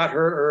Dunnigan got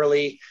hurt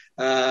early.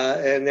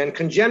 And then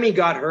Congemi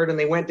got hurt, and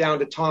they went down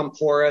to Tom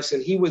Porras,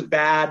 and he was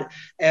bad.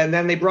 And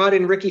then they brought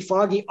in Ricky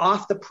Foggy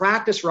off the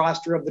practice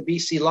roster of the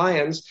BC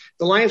Lions.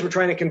 The Lions were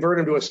trying to convert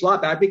him to a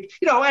slot back.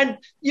 And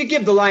you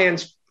give the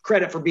Lions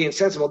credit for being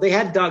sensible. They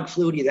had Doug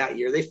Flutie that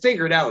year. They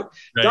figured out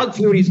Doug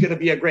Flutie's going to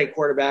be a great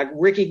quarterback.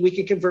 We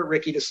can convert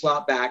Ricky to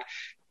slot back.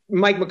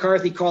 Mike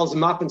McCarthy calls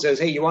him up and says,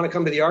 hey, you want to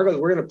come to the Argos?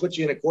 We're going to put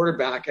you in a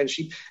quarterback. And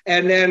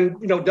then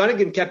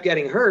Dunnigan kept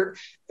getting hurt.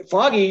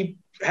 Foggy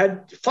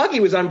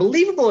was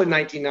unbelievable in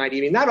 1990.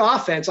 I mean, that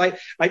offense,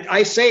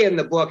 I say in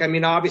the book, I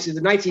mean, obviously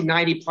the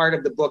 1990 part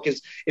of the book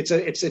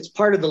it's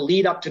part of the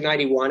lead up to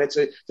 91.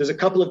 There's a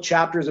couple of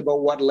chapters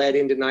about what led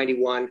into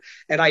 91.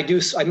 And I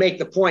make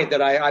the point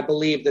that I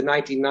believe the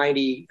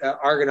 1990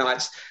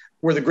 Argonauts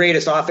were the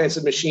greatest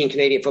offensive machine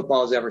Canadian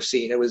football has ever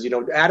seen. It was,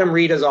 Adam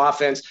Rita's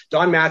offense.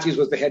 Don Matthews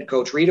was the head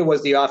coach. Rita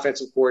was the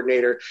offensive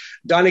coordinator.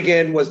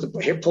 Dunnigan was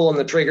pulling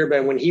the trigger,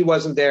 but when he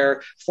wasn't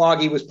there,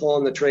 Foggy was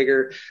pulling the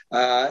trigger.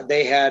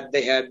 They had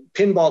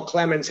Pinball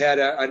Clemens had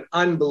an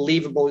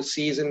unbelievable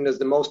season as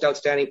the most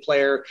outstanding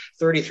player,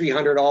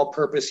 3,300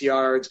 all-purpose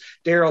yards.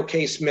 Darrell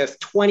K. Smith,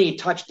 20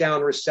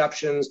 touchdown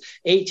receptions,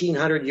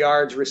 1,800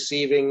 yards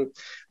receiving.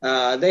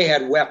 They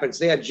had weapons.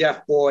 They had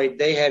Jeff Boyd.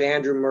 They had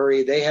Andrew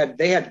Murray. They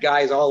had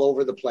guys all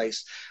over the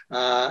place.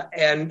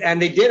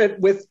 And they did it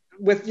with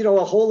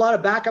a whole lot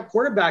of backup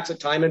quarterbacks at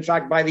time. In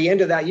fact, by the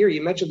end of that year,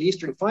 you mentioned the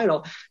Eastern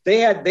Final.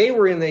 They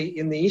were in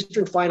the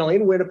Eastern Final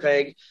in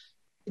Winnipeg,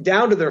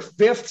 down to their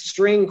fifth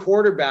string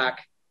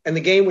quarterback, and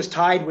the game was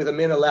tied with a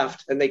minute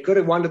left, and they could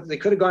have gone to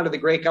the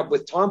Grey Cup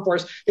with Tom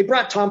Porras. They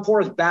brought Tom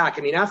Porras back.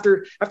 I mean,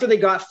 after they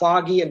got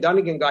Foggy and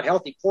Dunnigan got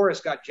healthy,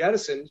 Porras got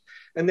jettisoned,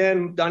 and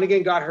then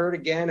Dunnigan got hurt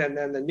again, and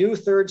then the new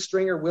third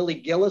stringer, Willie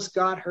Gillis,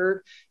 got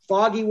hurt.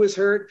 Foggy was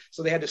hurt,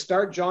 so they had to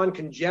start John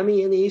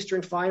Congemi in the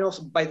Eastern Final.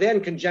 So by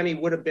then, Congemi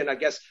would have been, I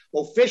guess,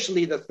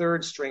 officially the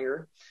third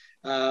stringer.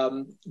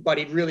 But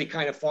he'd really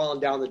kind of fallen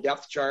down the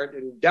depth chart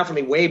and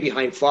definitely way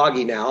behind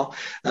Foggy now.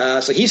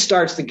 So he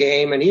starts the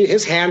game and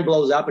his hand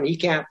blows up and he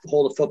can't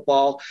hold a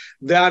football.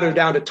 Down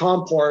to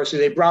Tom Porras, who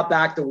they brought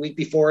back the week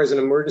before as an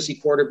emergency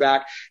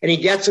quarterback, and he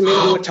gets him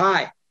into a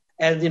tie.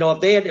 And,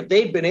 if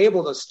they'd been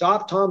able to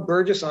stop Tom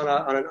Burgess on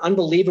an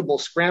unbelievable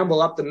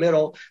scramble up the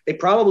middle, they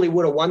probably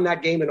would have won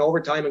that game in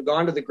overtime and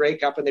gone to the Grey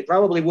Cup, and they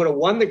probably would have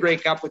won the Grey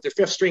Cup with their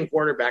fifth string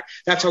quarterback.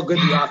 That's how good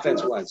the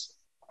offense was.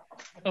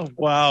 Oh,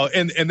 wow.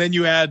 And then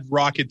you add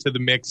Rocket to the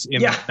mix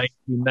in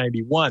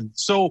 1991.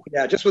 So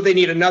just what they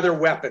need, another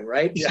weapon,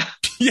 right? Yeah.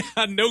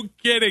 Yeah, no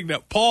kidding. Now,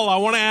 Paul, I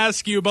want to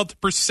ask you about the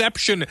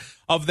perception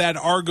of that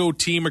Argo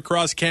team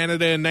across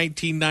Canada in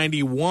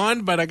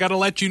 1991, but I got to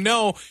let you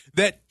know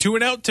that 2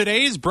 and Out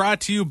today is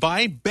brought to you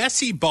by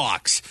Bessie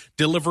Box,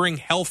 delivering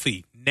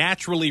healthy,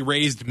 naturally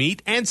raised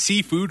meat and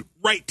seafood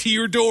right to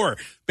your door.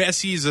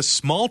 Bessie is a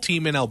small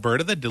team in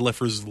Alberta that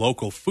delivers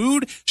local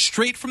food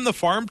straight from the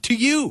farm to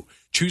you.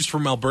 Choose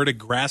from Alberta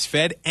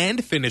grass-fed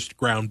and finished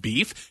ground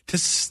beef to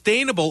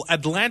sustainable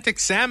Atlantic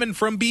salmon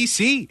from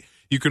BC.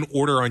 You can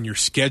order on your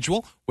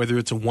schedule, whether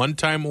it's a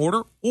one-time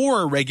order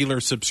or a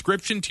regular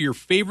subscription to your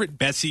favorite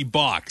Bessie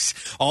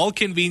Box. All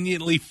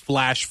conveniently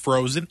flash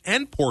frozen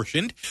and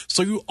portioned,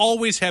 so you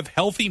always have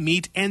healthy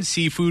meat and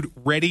seafood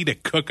ready to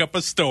cook up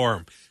a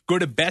storm. Go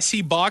to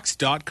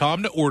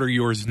BessieBox.com to order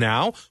yours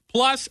now.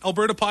 Plus,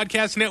 Alberta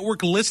Podcast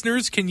Network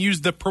listeners can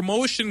use the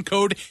promotion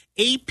code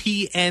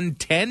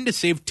APN10 to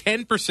save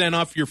 10%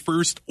 off your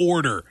first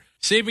order.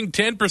 Saving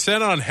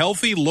 10% on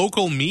healthy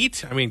local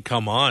meat? I mean,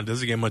 come on.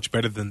 Doesn't get much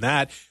better than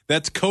that.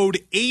 That's code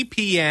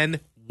APN10.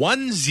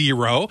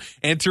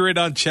 Enter it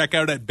on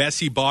checkout at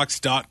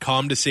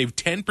BessieBox.com to save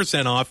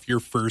 10% off your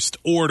first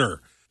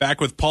order.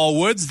 Back with Paul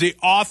Woods, the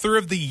author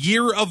of The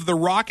Year of the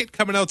Rocket,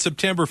 coming out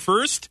September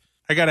 1st.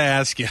 I got to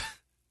ask you,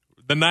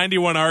 the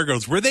 91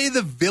 Argos, were they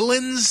the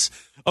villains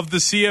of the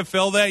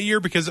CFL that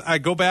year? Because I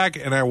go back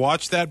and I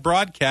watched that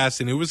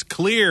broadcast, and it was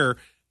clear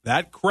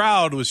that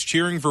crowd was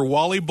cheering for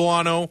Wally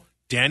Buono,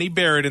 Danny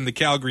Barrett, and the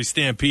Calgary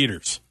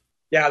Stampeders.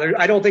 Yeah,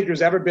 I don't think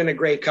there's ever been a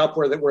Grey Cup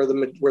where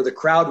the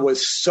crowd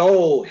was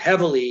so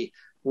heavily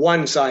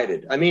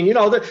one-sided. I mean,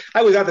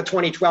 I was at the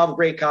 2012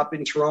 Grey Cup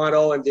in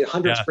Toronto and the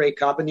 100th Grey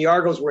Cup, and the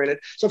Argos were in it.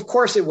 So, of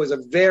course, it was a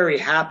very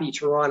happy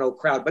Toronto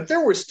crowd. But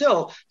there were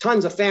still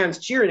tons of fans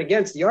cheering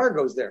against the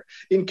Argos there.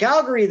 In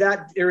Calgary,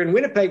 or in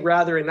Winnipeg,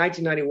 rather, in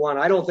 1991,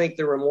 I don't think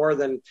there were more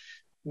than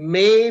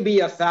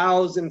maybe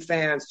 1,000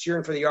 fans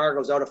cheering for the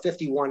Argos out of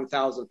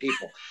 51,000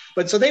 people.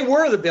 But so they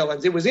were the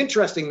villains. It was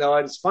interesting, though.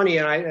 And it's funny.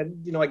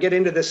 And I get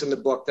into this in the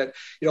book that,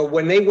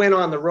 when they went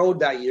on the road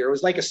that year, it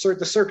was like the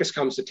circus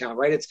comes to town,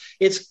 right?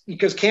 It's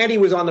because Candy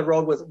was on the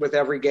road with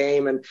every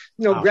game, and,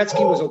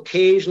 Gretzky was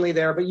occasionally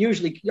there, but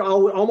usually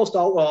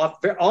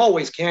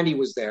always Candy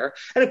was there.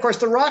 And of course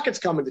the Rockets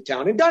come into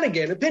town, and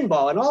Dunnigan and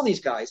Pinball and all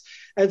these guys.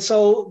 And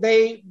so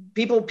every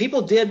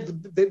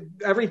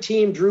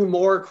team drew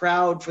more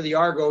crowd for the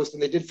Argos than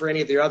they did for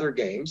any of the other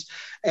games.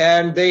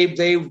 And they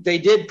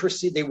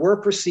were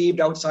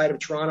perceived outside of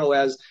Toronto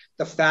as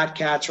the fat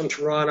cats from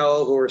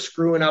Toronto who are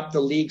screwing up the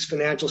league's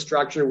financial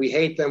structure. We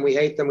hate them. We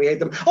hate them. We hate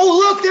them. Oh,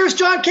 look, there's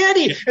John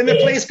Candy. And the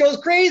place goes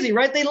crazy,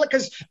 right? They look,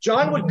 because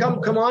John would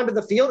come onto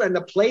the field and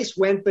the place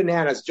went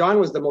bananas. John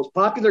was the most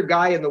popular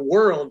guy in the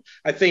world,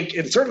 I think,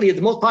 and certainly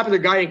the most popular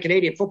guy in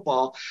Canadian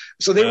football.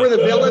 So they were the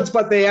villains,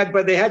 but they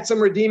had some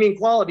redeeming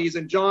qualities,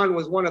 and John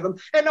was one of them.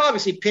 And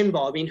obviously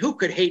Pinball. I mean, who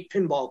could hate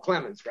Pinball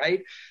Clemens,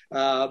 right?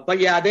 But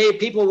yeah,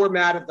 people were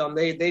mad at them.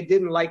 They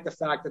didn't like the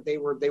fact that they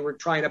were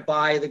trying to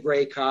buy the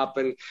Grey Cup.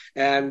 Cup,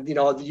 and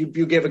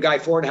you give a guy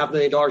 $4.5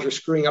 million, you're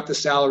screwing up the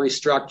salary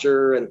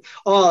structure and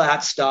all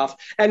that stuff.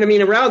 And I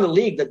mean, around the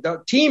league,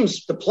 the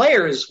teams, the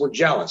players were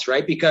jealous,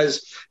 right?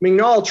 Because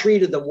McNall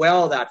treated them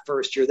well that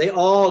first year. They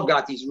all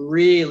got these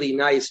really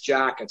nice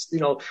jackets,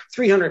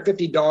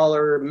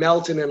 $350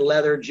 Melton and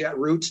leather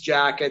Roots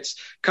jackets,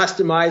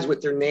 customized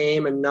with their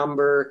name and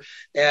number.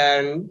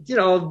 And,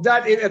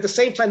 that at the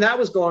same time that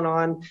was going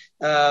on,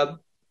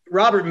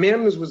 Robert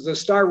Mims was the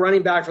star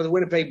running back for the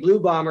Winnipeg Blue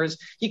Bombers.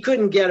 He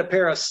couldn't get a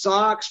pair of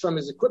socks from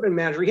his equipment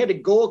manager. He had to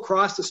go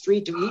across the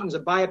street to Eaton's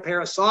and buy a pair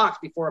of socks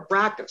before a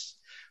practice.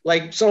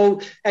 And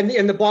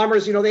the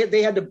Bombers,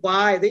 they had to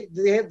buy.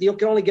 You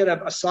can only get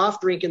a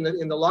soft drink in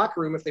the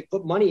locker room if they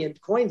put money and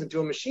coins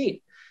into a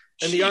machine.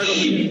 And the Argos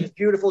had these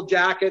beautiful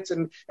jackets.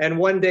 And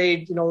one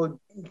day,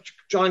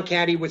 John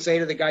Candy would say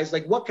to the guys,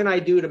 like, what can I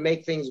do to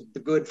make things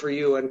good for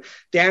you? And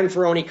Dan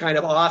Ferroni kind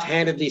of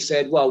offhandedly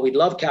said, well, we'd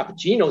love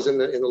cappuccinos in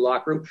the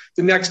locker room.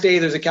 The next day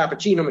there's a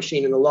cappuccino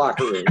machine in the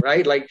locker room,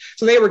 right?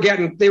 So they were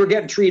getting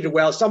treated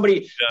well.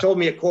 Somebody told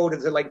me a quote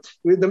that like,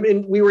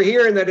 we were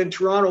hearing that in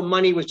Toronto,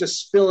 money was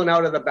just spilling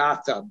out of the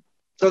bathtub.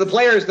 So the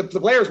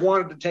players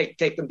wanted to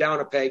take them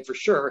down a peg for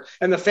sure,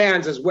 and the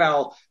fans as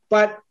well.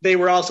 But they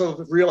were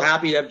also real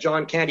happy to have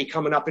John Candy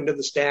coming up into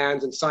the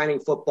stands and signing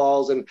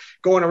footballs and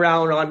going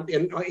around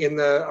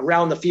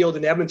around the field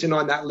in Edmonton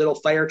on that little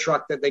fire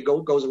truck that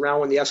goes around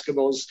when the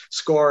Eskimos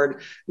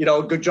scored.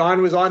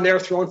 John was on there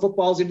throwing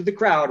footballs into the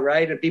crowd,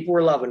 right? And people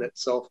were loving it.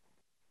 So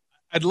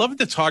I'd love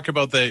to talk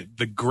about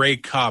the Grey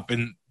Cup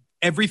and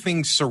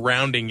everything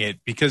surrounding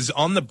it, because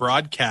on the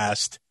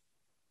broadcast,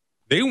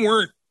 they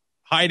weren't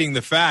hiding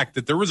the fact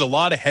that there was a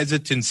lot of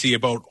hesitancy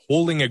about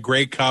holding a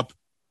Grey Cup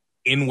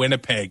in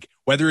Winnipeg,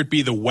 whether it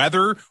be the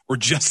weather or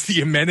just the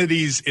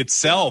amenities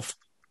itself.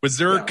 Was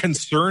there a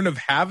concern of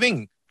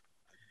having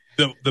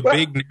the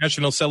big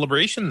national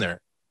celebration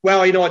there?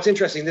 Well, it's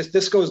interesting. This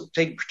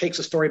takes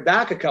a story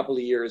back a couple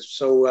of years.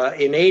 So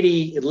in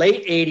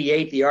late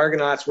 '88, the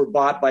Argonauts were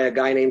bought by a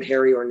guy named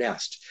Harry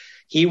Ornest.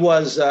 He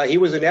was an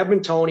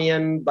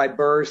Edmontonian by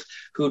birth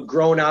who'd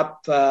grown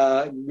up,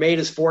 made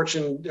his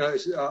fortune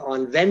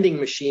on vending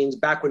machines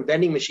back when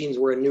vending machines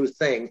were a new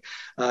thing.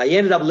 He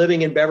ended up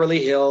living in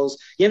Beverly Hills.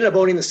 He ended up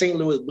owning the St.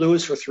 Louis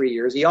Blues for 3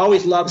 years. He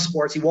always loved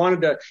sports. He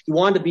wanted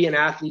to be an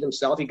athlete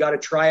himself. He got a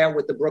tryout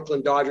with the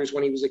Brooklyn Dodgers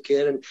when he was a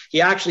kid, and he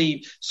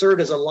actually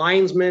served as a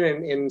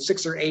linesman in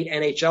 6 or 8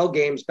 NHL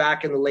games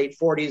back in the late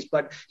 40s.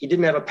 But he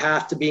didn't have a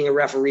path to being a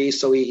referee,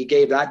 so he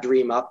gave that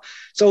dream up.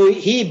 So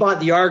he bought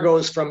the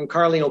Argos from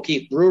Carling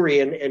O'Keefe Brewery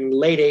in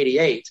late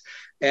 '88.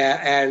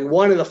 And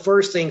one of the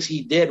first things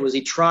he did was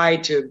he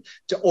tried to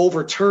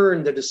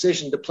overturn the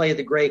decision to play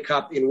the Grey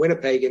Cup in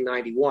Winnipeg in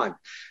 '91.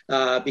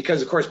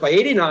 Because, of course, by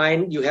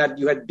 '89, you had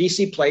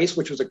BC Place,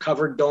 which was a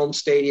covered dome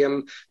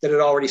stadium that had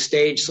already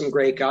staged some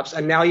Grey Cups.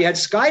 And now you had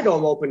Sky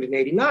Dome opened in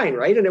 '89,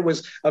 right? And it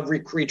was a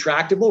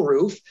retractable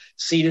roof,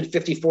 seated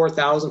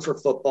 54,000 for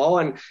football.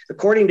 And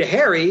according to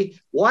Harry,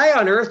 why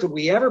on earth would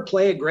we ever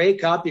play a Grey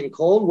Cup in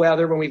cold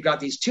weather when we've got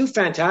these two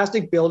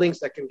fantastic buildings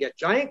that can get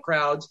giant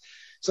crowds?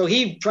 So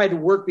he tried to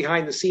work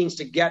behind the scenes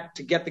to get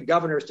the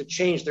governors to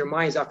change their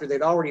minds after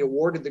they'd already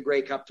awarded the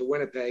Grey Cup to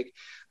Winnipeg.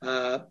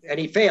 And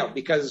he failed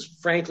because,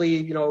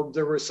 frankly,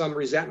 there was some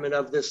resentment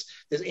of this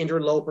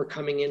interloper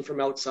coming in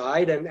from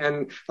outside.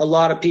 And a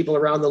lot of people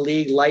around the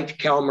league liked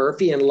Cal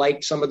Murphy and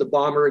liked some of the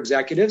Bomber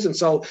executives. And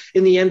so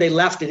in the end, they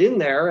left it in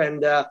there.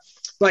 And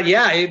but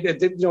yeah,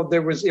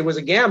 it was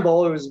a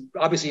gamble. It was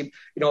obviously,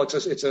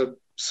 it's a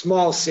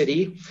small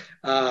city.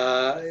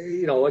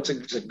 It's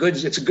a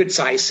good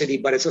sized city,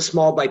 but it's a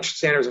small by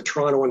standards of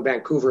Toronto and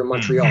Vancouver and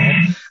Montreal.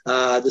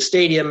 The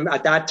stadium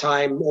at that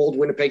time, Old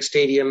Winnipeg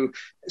Stadium,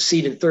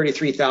 seated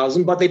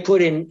 33,000, but they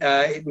put in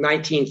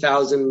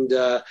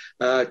 19,000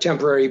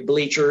 temporary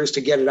bleachers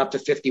to get it up to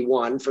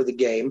 51 for the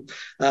game.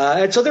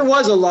 And so there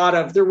were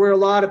a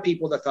lot of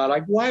people that thought,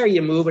 like, why are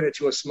you moving it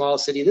to a small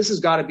city? This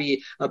has got to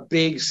be a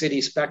big city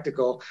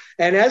spectacle.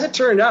 And as it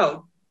turned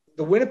out,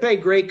 the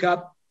Winnipeg Grey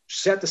Cup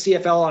set the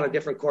CFL on a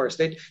different course.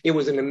 It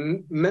was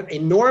an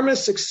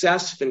enormous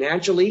success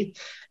financially,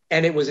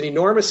 and it was an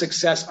enormous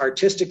success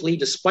artistically,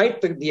 despite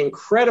the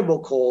incredible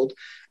cold.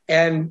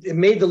 And it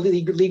made the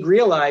league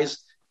realize,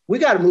 we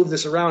got to move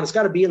this around. It's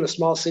got to be in the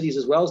small cities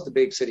as well as the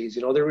big cities.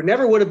 There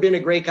never would have been a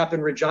Grey Cup in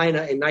Regina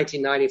in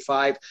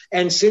 1995.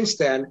 And since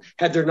then,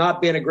 had there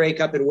not been a Grey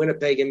Cup in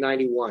Winnipeg in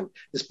 91.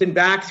 It's been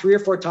back 3 or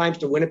 4 times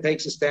to Winnipeg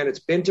since then.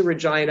 It's been to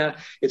Regina.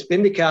 It's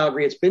been to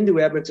Calgary. It's been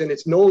to Edmonton.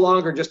 It's no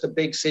longer just a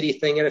big city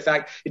thing. And in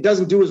fact, it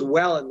doesn't do as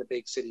well in the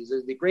big cities.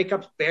 The Grey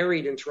Cup's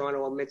buried in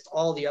Toronto amidst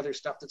all the other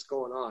stuff that's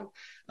going on.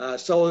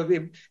 So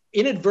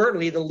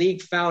inadvertently, the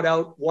league found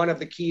out one of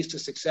the keys to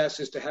success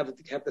is to have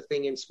the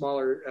thing in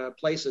smaller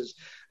places.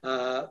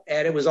 And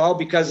it was all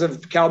because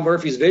of Cal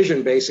Murphy's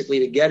vision, basically,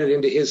 to get it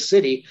into his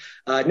city.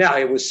 Now,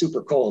 it was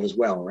super cold as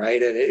well,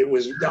 right? And it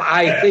was,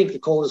 I think, the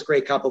coldest Grey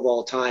Cup of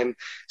all time.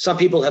 Some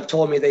people have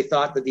told me they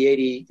thought that the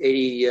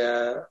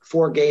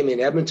 84 game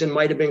in Edmonton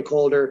might have been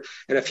colder.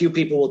 And a few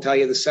people will tell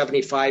you the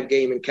 75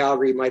 game in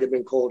Calgary might have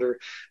been colder.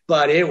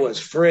 but it was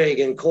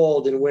friggin'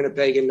 cold in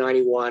Winnipeg in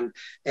 91.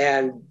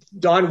 And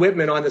Don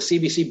Whitman on the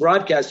CBC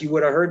broadcast, you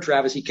would have heard,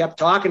 Travis, he kept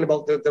talking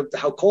about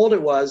how cold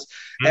it was.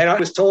 Mm-hmm. And I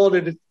was told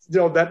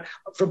that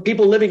from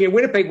people living in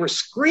Winnipeg were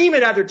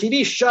screaming at their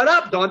TV, shut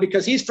up, Don,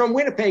 because he's from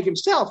Winnipeg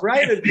himself,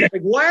 right? And,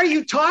 like, why are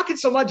you talking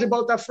so much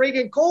about the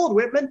friggin' cold,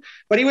 Whitman?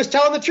 But he was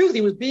telling the truth.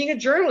 He was being a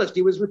journalist.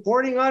 He was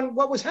reporting on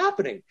what was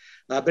happening.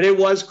 But it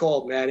was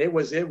cold, man. It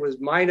was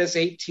minus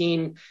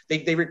 18.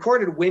 They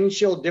recorded wind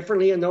chill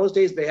differently in those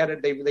days. They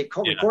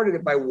recorded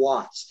it by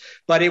watts,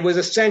 but it was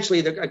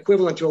essentially the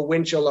equivalent to a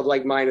wind chill of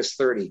like minus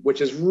 30,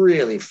 which is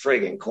really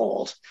friggin'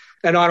 cold,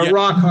 and on a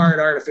rock hard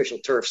artificial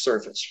turf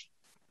surface.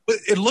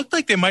 It looked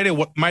like they might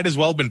as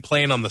well have been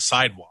playing on the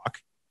sidewalk.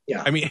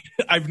 Yeah. I mean,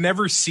 I've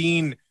never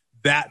seen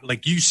that.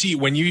 Like, you see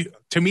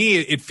to me,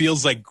 it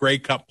feels like Grey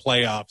Cup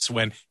playoffs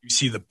when you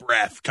see the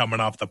breath coming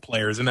off the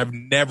players, and I've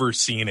never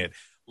seen it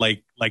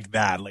like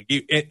that.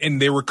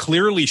 And they were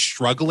clearly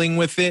struggling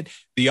with it.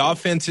 The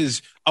offense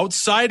is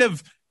outside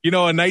of,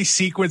 a nice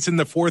sequence in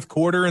the fourth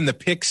quarter and the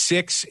pick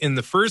six in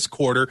the first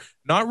quarter.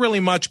 Not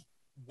really much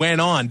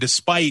went on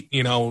despite,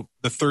 the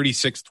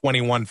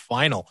 36-21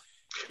 final.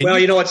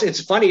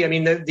 It's funny. I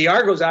mean, the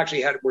Argos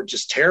actually were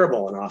just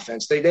terrible on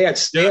offense. They had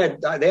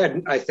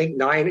I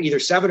think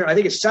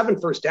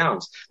 7 first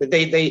downs.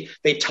 They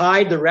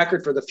tied the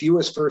record for the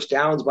fewest first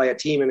downs by a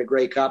team in the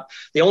Grey Cup.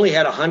 They only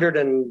had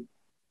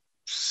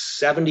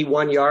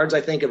 171 yards,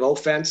 I think, of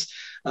offense.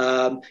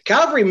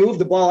 Calgary moved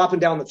the ball up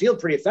and down the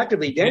field pretty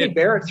effectively. Danny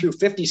Barrett threw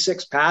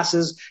 56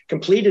 passes,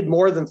 completed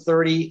more than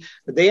 30.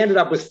 They ended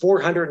up with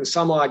 400 and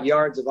some odd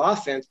yards of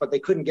offense, but they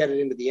couldn't get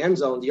it into the end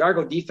zone. The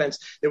Argo defense,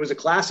 there was a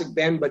classic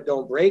bend but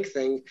don't break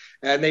thing,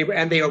 and they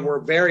were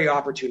very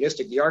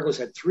opportunistic. The Argos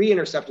had 3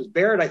 interceptions.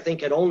 Barrett, I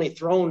think, had only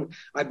thrown,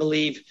 I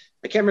believe,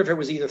 I can't remember if it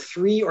was either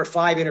 3 or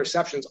 5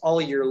 interceptions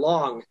all year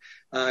long.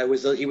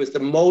 He was the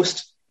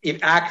most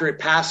accurate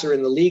passer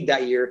in the league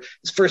that year.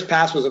 His first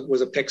pass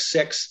was a pick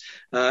 6,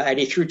 and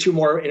he threw 2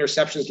 more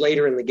interceptions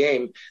later in the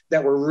game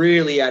that were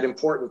really at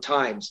important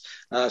times.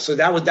 So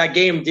that was that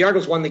game. The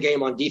Argos won the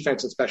game on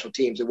defense and special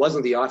teams. It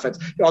wasn't the offense.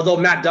 Although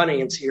Matt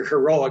Dunningham's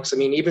heroics, I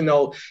mean, even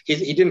though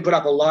he didn't put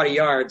up a lot of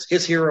yards,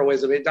 his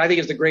heroism, I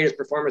think, is the greatest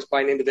performance by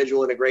an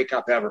individual in a Grey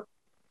Cup ever.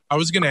 I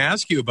was going to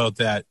ask you about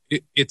that.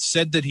 It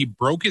said that he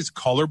broke his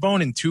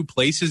collarbone in 2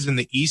 places in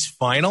the East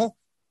Final,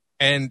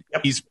 and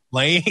he's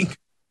playing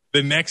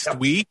the next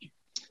week.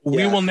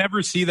 We will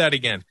never see that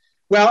again.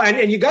 Well,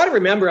 and you got to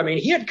remember, I mean,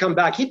 he had come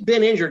back. He'd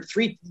been injured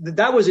 3.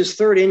 That was his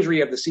 3rd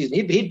injury of the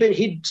season.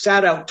 He'd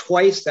sat out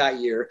twice that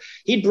year.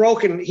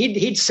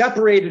 He'd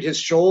separated his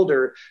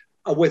shoulder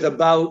with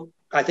about,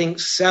 I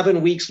think,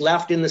 7 weeks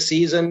left in the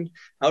season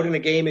out in a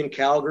game in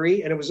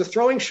Calgary. And it was a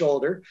throwing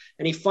shoulder.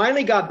 And he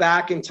finally got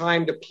back in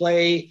time to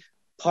play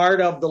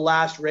part of the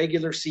last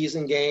regular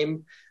season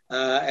game.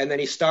 And then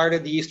he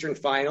started the Eastern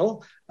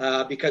Final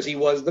because he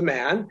was the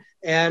man,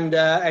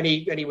 and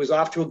he was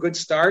off to a good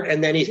start,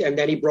 and then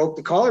he broke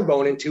the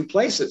collarbone in 2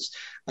 places,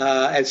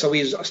 and so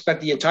he's spent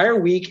the entire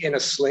week in a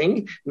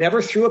sling,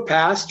 never threw a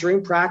pass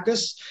during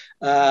practice,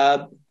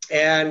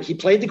 and he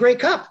played the Grey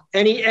Cup,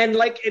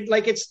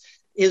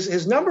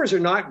 his numbers are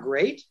not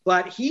great,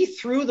 but he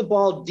threw the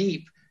ball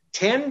deep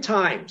 10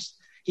 times.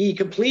 He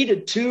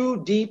completed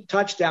 2 deep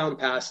touchdown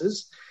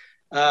passes.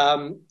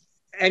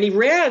 And he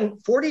ran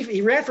for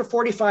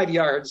 45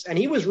 yards, and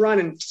he was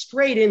running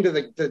straight into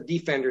the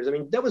defenders. I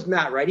mean, that was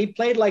Matt, right? He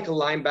played like a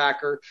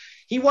linebacker.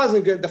 He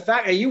wasn't good. The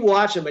fact that you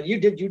watch him, and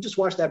you just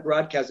watched that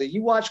broadcast, that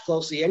you watch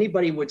closely,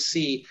 anybody would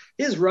see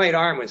his right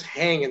arm was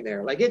hanging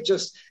there. Like, it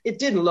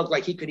didn't look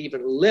like he could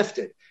even lift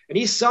it. And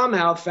he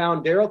somehow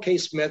found Darrell K.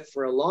 Smith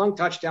for a long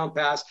touchdown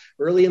pass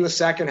early in the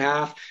second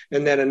half,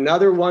 and then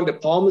another one to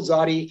Paul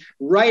Mazzotti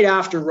right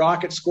after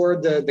Rocket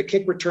scored the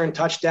kick return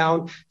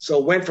touchdown. So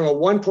it went from a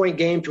 1-point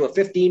game to a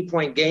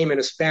 15-point game in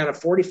a span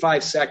of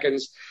 45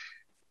 seconds.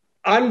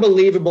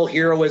 Unbelievable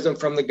heroism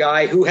from the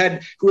guy who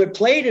had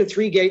played in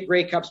 3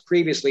 Grey Cups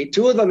previously.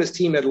 2 of them his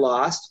team had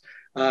lost.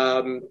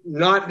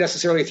 Not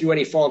necessarily through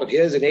any fault of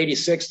his. In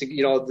 '86,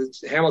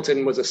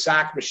 Hamilton was a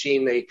sack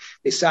machine. They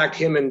sacked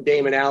him and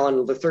Damon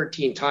Allen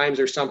 13 times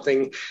or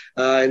something.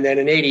 And then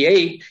in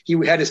 '88,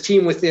 he had his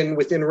team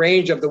within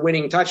range of the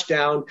winning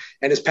touchdown,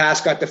 and his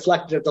pass got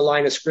deflected at the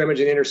line of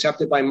scrimmage and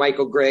intercepted by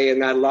Michael Gray,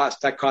 and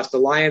that cost the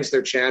Lions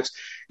their chance.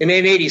 And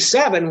in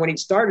 '87, when he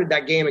started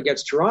that game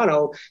against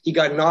Toronto, he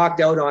got knocked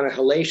out on a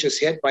hellacious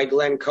hit by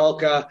Glenn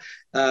Kulka,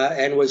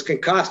 and was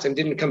concussed and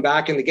didn't come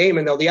back in the game.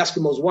 And though the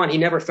Eskimos won, he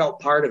never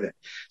felt part of it.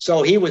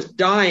 So he was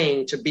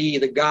dying to be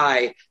the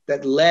guy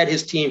that led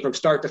his team from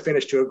start to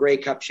finish to a Grey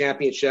Cup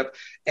championship,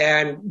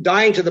 and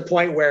dying to the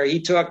point where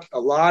he took a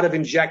lot of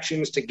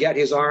injections to get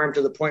his arm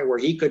to the point where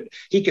he could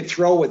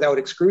throw without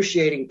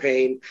excruciating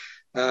pain.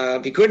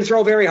 He couldn't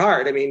throw very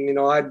hard. I mean,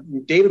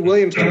 David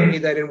Williams told me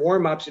that in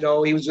warm-ups,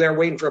 he was there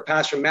waiting for a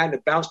pass from Matt, and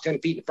it bounced 10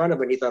 feet in front of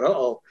him, and he thought,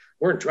 uh-oh,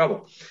 we're in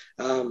trouble.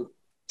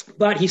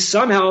 But he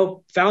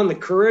somehow found the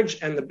courage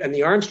and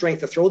the arm strength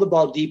to throw the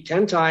ball deep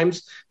 10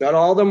 times. Not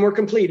all of them were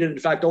completed. In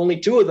fact,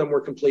 only 2 of them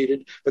were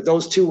completed, but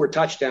those 2 were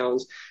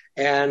touchdowns.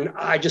 And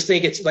I just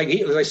think it's like,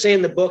 as I say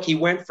in the book, he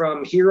went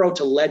from hero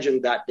to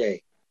legend that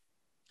day.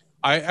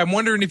 I'm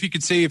wondering if you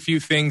could say a few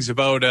things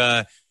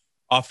about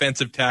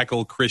offensive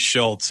tackle Chris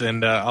Schultz.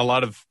 And a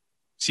lot of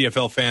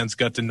CFL fans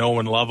got to know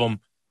and love him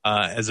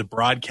as a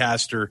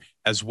broadcaster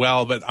as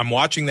well. But I'm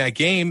watching that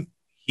game.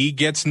 He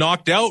gets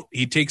knocked out.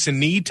 He takes a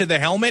knee to the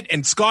helmet,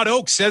 and Scott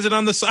Oakes says it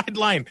on the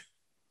sideline.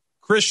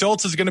 Chris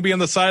Schultz is going to be on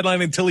the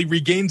sideline until he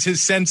regains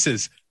his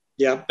senses.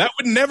 Yeah, that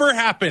would never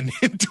happen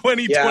in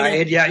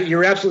 2020. Yeah,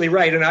 you're absolutely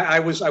right. And I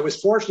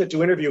was fortunate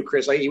to interview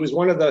Chris. He was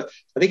one of the,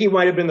 I think he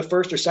might have been the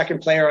first or second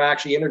player I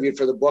actually interviewed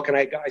for the book. And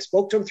I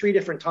spoke to him 3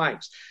 different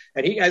times.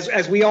 And he,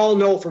 as we all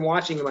know from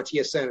watching him on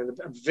TSN,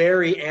 a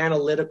very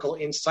analytical,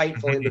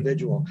 insightful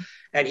individual.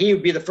 And he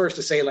would be the first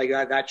to say, like,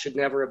 that should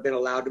never have been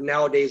allowed.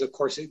 Nowadays, of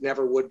course, it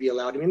never would be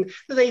allowed. I mean,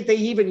 they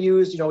even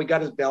used, he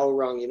got his bell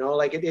rung,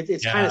 like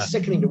it's kind of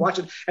sickening to watch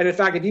it. And in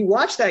fact, if you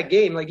watch that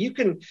game, like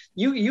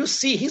you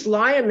see he's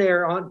lying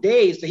there on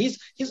dazed.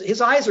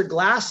 His eyes are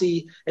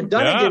glassy, and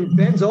Dunnigan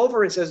bends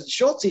over and says,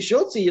 Schultz,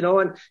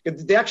 and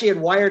they actually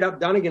had wired up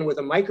Dunnigan with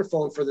a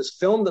microphone for this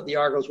film that the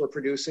Argos were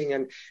producing.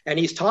 And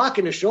he's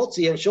talking to Schultz,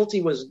 and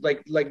Schultze was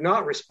like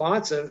not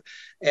responsive.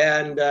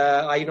 And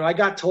I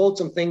got told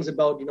some things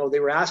about,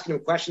 they were asking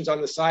him questions on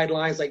the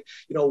sidelines, like,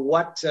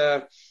 what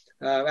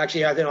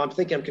actually, I'm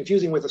thinking I'm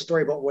confusing with a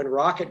story about when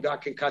Rocket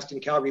got concussed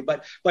in Calgary,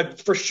 but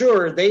for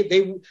sure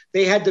they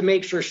had to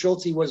make sure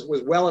Schultze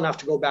was well enough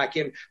to go back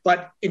in.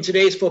 But in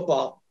today's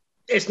football,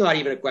 it's not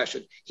even a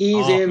question.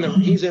 He's in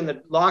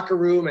the locker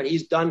room and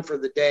he's done for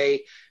the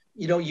day.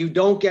 You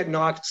don't get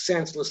knocked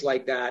senseless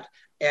like that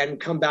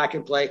and come back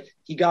and play.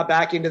 He got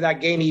back into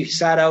that game. He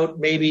sat out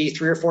maybe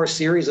 3 or 4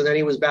 series, and then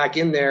he was back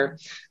in there,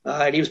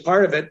 and he was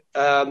part of it.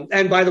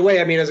 And by the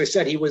way, I mean, as I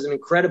said, he was an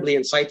incredibly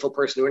insightful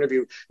person to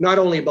interview, not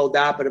only about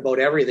that, but about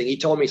everything. He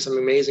told me some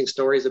amazing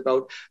stories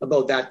about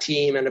that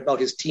team and about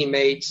his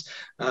teammates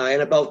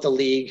and about the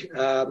league.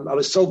 I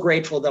was so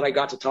grateful that I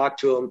got to talk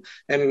to him.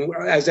 And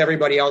as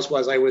everybody else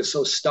was, I was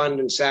so stunned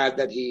and sad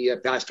that he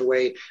passed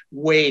away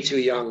way too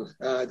young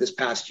this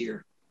past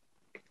year.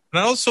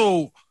 And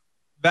also,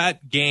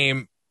 that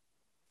game,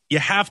 you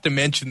have to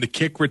mention the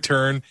kick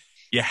return.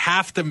 You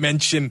have to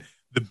mention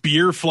the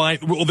beer flying.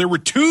 Well, there were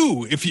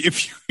 2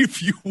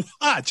 if you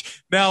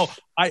watch. Now,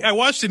 I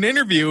watched an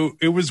interview.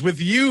 It was with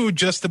you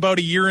just about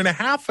a year and a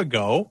half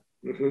ago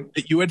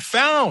that you had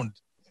found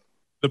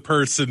the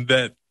person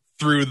that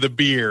threw the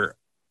beer.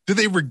 Do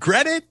they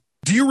regret it?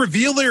 Do you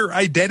reveal their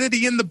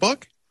identity in the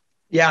book?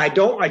 Yeah, I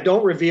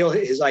don't reveal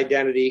his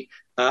identity.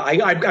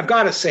 I've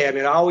got to say, I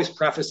mean, I always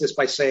preface this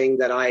by saying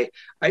that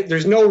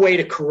there's no way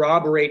to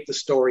corroborate the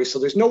story. So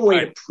there's no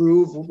way to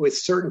prove with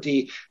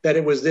certainty that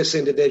it was this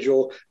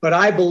individual. But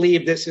I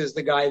believe this is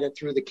the guy that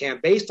threw the can.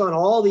 Based on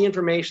all the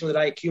information that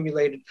I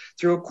accumulated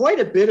through quite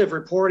a bit of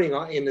reporting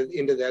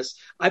into this,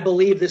 I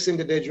believe this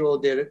individual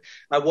did it.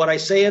 What I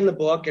say in the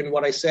book and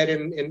what I said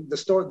in the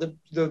story,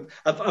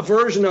 a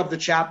version of the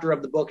chapter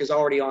of the book is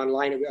already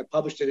online. I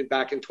published it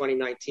back in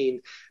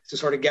 2019 to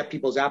sort of get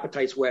people's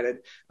appetites whetted.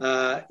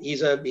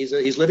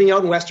 He's living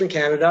out in Western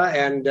Canada,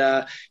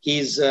 and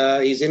he's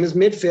in his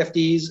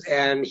mid-50s,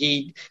 and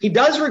he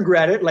does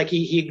regret it. Like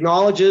he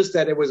acknowledges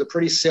that it was a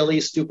pretty silly,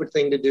 stupid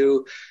thing to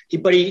do.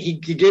 But he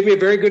gave me a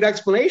very good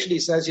explanation. He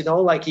says, he's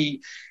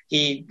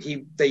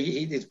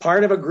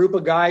part of a group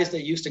of guys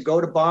that used to go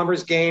to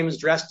Bombers games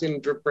dressed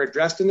in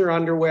their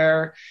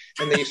underwear,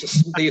 and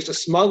they used to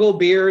smuggle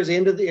beers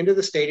into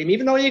the stadium.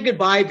 Even though you could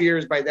buy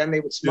beers by then, they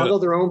would smuggle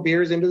their own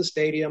beers into the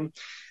stadium.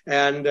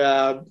 And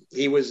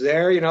he was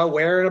there,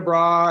 wearing a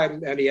bra,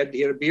 and he had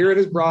a beer in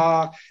his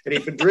bra, and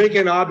he'd been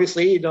drinking.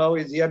 Obviously,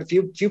 he had a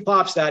few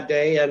pops that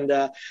day,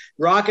 and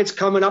Rocket's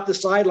coming up the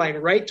sideline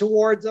right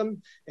towards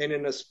him, and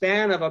in a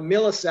span of a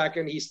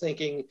millisecond, he's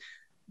thinking,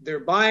 they're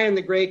buying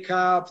the Grey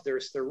Cup,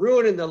 they're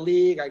ruining the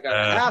league. I got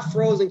a half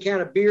frozen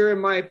can of beer in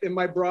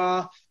my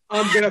bra.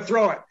 I'm gonna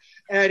throw it.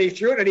 And he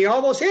threw it, and he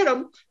almost hit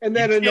him. And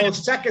then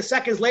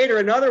seconds later,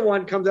 another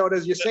one comes out,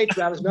 as you say,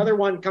 Travis. Another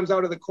one comes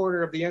out of the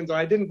corner of the end zone.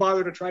 I didn't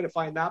bother to try to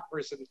find that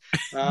person,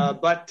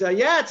 but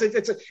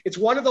it's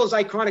one of those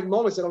iconic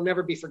moments that'll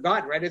never be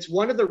forgotten, right? It's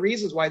one of the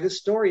reasons why this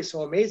story is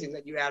so amazing,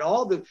 that you add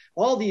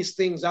all these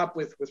things up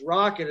with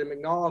Rocket and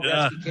McNall,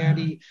 Gretzky,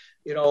 Candy,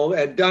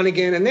 and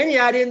Dunnigan, and then you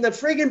add in the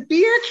friggin'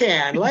 beer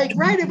can, like,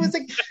 right? It was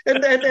like,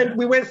 and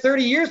we went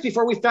 30 years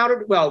before we found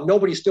it. Well,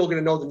 nobody's still going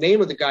to know the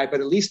name of the guy, but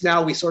at least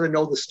now we sort of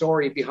know the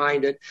story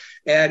behind it.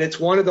 And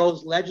it's one of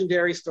those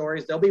legendary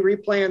stories. They'll be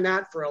replaying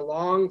that for a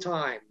long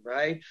time,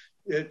 right?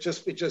 It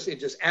just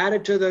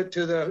added to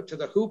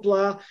the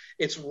hoopla.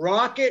 It's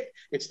Rocket.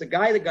 It's the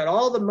guy that got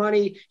all the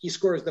money. He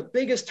scores the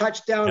biggest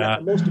touchdown at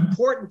the most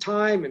important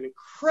time, an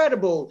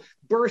incredible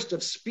burst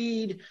of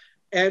speed.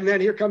 And then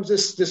here comes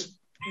this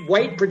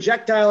white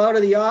projectile out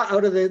of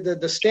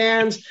the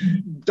stands.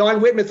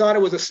 Don Whitman thought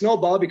it was a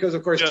snowball because,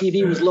 of course,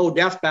 TV was low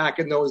def back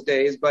in those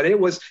days, but it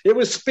was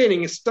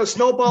spinning. The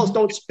snowballs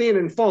don't spin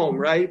in foam,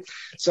 right?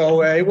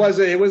 So it was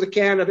a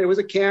can of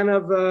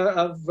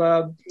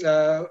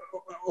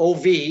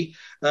OV.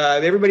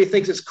 Everybody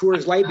thinks it's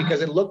Coors Light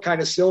because it looked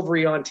kind of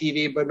silvery on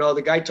TV, but no,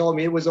 the guy told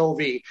me it was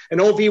OV,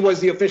 and OV was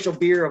the official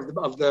beer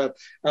of the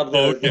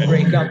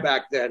Grey Cup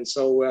back then.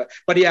 So,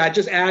 but yeah, it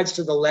just adds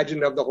to the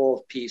legend of the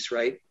whole piece,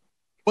 right?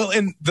 Well,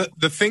 and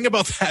the thing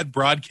about that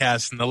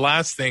broadcast, and the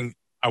last thing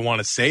I want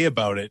to say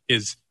about it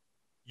is,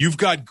 you've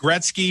got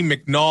Gretzky,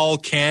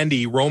 McNall,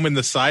 Candy roaming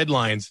the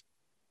sidelines,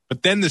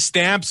 but then the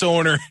Stamps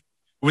owner,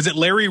 was it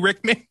Larry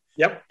Rickman?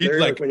 Yep, Larry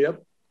Rickman.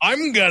 Yep.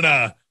 I'm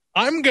gonna,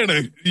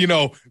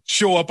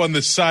 show up on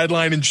the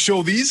sideline and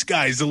show these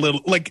guys a little.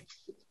 Like,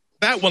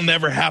 that will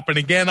never happen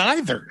again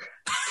either.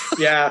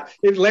 Yeah,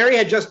 Larry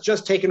had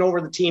just taken over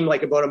the team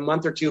like about a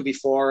month or two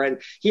before,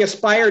 and he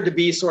aspired to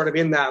be sort of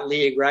in that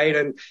league, right?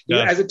 And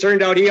as it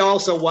turned out, he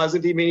also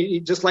wasn't. I mean,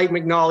 he, just like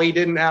McNall, he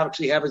didn't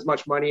actually have as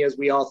much money as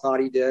we all thought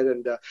he did.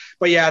 And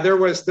but yeah, there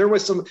was some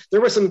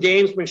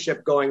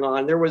gamesmanship going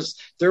on. There was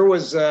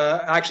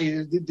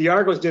actually the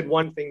Argos did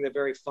one thing that's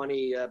very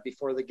funny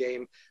before the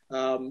game.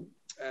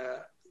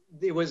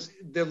 It was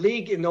the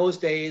league in those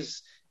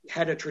days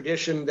had a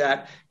tradition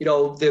that,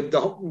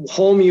 the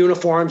home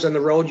uniforms and the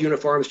road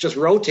uniforms just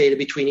rotated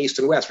between East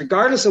and West,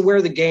 regardless of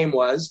where the game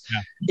was.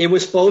 Yeah. It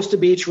was supposed to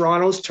be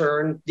Toronto's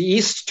turn, the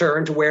East's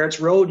turn, to wear its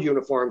road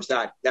uniforms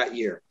that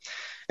year.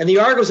 And the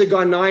Argos had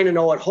gone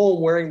 9-0 at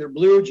home wearing their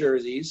blue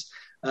jerseys.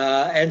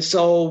 And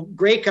so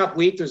Grey Cup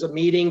week, there's a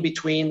meeting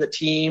between the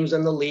teams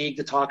and the league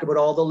to talk about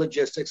all the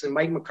logistics. And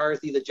Mike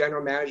McCarthy, the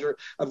general manager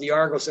of the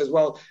Argos, says,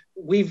 well,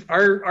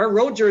 our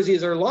road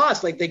jerseys are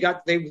lost. Like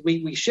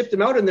we shipped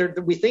them out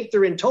and we think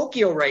they're in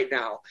Tokyo right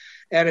now.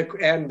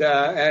 And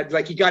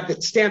like you got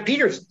the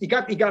Stampeders, you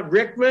got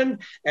Rickman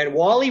and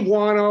Wally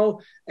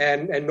Wano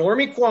and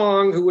Normie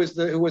Kwong, who was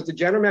the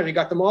general manager. You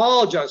got them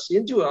all just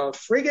into a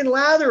friggin'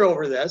 lather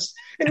over this.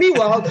 And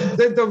meanwhile,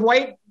 the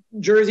white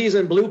jerseys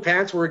and blue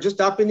pants were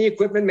just up in the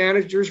equipment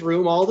manager's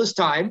room all this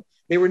time.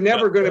 They were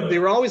they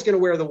were always going to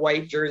wear the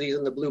white jerseys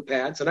and the blue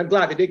pants. And I'm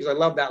glad they did, because I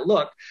love that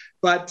look.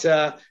 But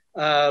the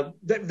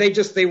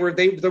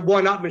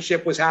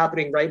one-upmanship was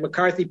happening, right?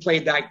 McCarthy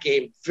played that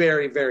game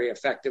very, very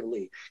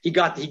effectively.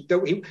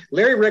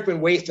 Larry Rickman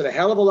wasted a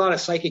hell of a lot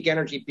of psychic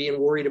energy being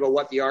worried about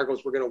what the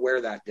Argos were going to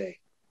wear that day.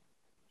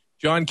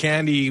 John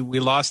Candy, we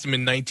lost him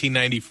in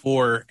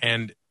 1994,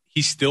 and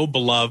he's still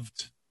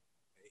beloved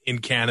in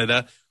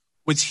Canada.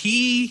 Was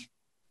he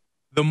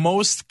the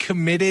most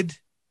committed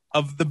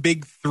of the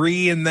big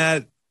three in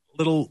that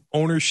little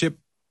ownership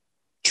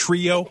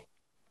trio?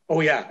 Oh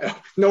yeah,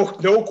 no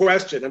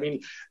question. I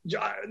mean,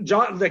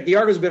 John, like the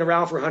Argos have been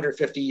around for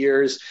 150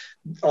 years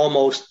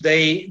almost.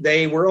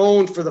 They were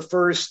owned for the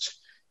first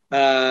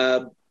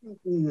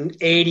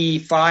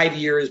 85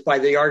 years by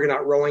the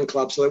Argonaut Rowing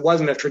Club, so it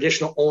wasn't a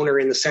traditional owner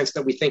in the sense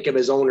that we think of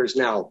as owners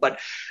now. But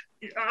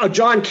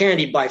John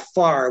Candy by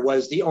far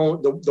was the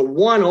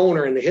one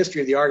owner in the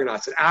history of the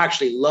Argonauts that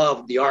actually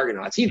loved the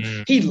Argonauts.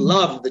 He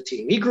loved the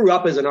team. He grew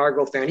up as an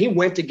Argo fan. He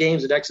went to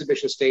games at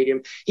Exhibition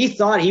Stadium. He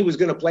thought he was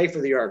going to play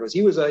for the Argos.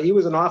 He was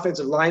an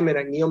offensive lineman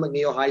at Neil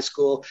McNeil High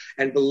School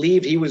and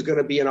believed he was going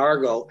to be an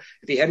Argo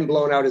if he hadn't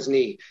blown out his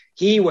knee.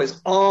 He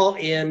was all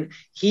in.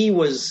 He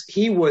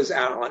was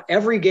out on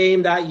every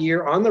game that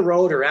year, on the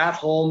road or at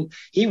home.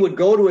 He would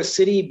go to a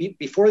city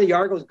before the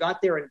Argos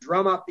got there and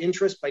drum up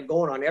interest by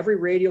going on every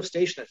radio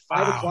station at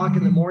 5 o'clock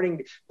in the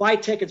morning. Buy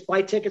tickets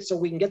so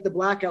we can get the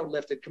blackout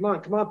lifted. Come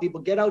on,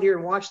 people, get out here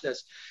and watch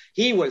this.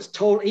 He was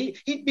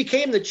he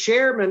became the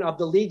chairman of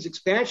the league's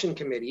expansion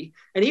committee,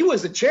 and he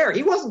was the chair.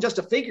 He wasn't just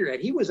a figurehead.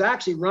 He was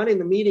actually running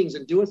the meetings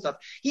and doing stuff.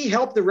 He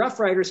helped the Rough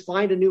Riders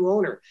find a new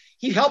owner.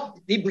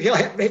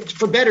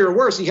 For better or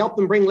worse, he helped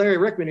them bring Larry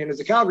Rickman in as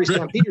the Calgary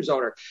Stampeders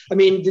owner. I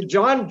mean,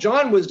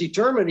 John was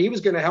determined he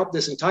was going to help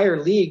this entire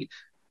league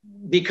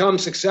become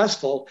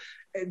successful.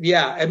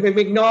 Yeah, I mean,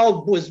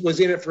 McNall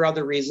was in it for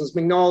other reasons.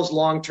 McNall's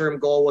long-term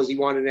goal was he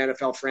wanted an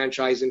NFL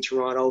franchise in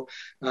Toronto,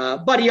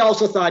 but he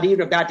also thought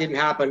even if that didn't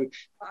happen,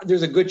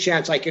 there's a good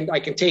chance I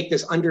can take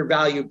this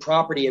undervalued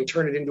property and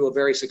turn it into a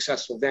very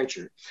successful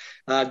venture.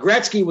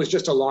 Gretzky was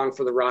just along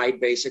for the ride,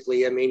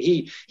 basically. I mean,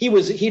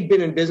 he'd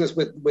been in business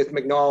with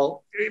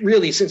McNall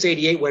really since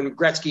 '88 when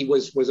Gretzky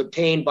was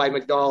obtained by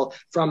McNall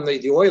from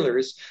the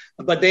Oilers,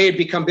 but they had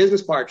become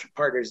business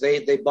partners.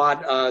 They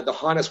bought the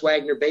Honus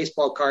Wagner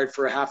baseball card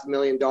for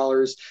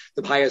 $500,000,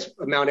 the highest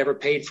amount ever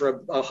paid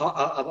for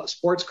a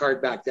sports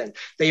card back then.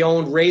 They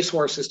owned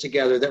racehorses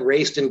together that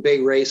raced in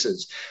big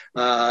races.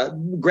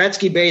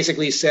 Gretzky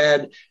basically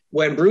said,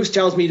 when Bruce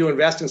tells me to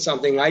invest in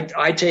something,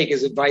 I take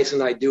his advice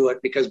and I do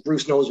it because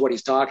Bruce knows what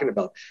he's talking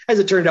about. As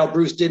it turned out,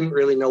 Bruce didn't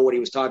really know what he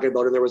was talking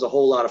about, and there was a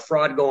whole lot of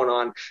fraud going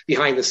on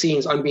behind the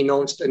scenes,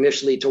 unbeknownst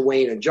initially to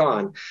Wayne and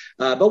John.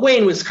 But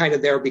Wayne was kind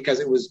of there because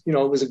it was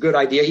a good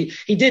idea.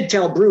 He did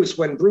tell Bruce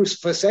when Bruce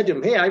said to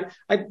him, "Hey,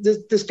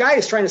 this guy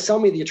is trying to sell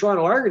me the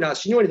Toronto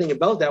Argonauts. Do you know anything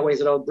about that?" Wayne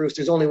said, "Oh, Bruce,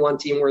 there's only one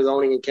team worth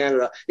owning in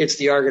Canada. It's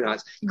the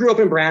Argonauts." He grew up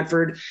in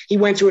Brantford. He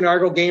went to an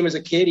Argo game as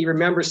a kid. He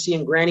remembers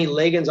seeing Granny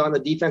Liggins on the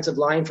defensive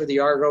line for the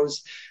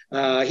Argos.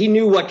 He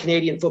knew what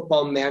Canadian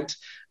football meant.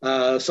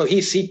 So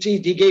he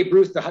gave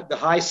Bruce the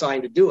high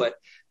sign to do it.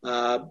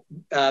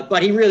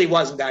 But he really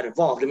wasn't that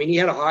involved. I mean, he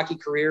had a hockey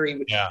career. He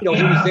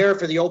was there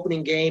for the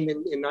opening game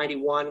in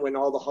 91 when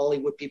all the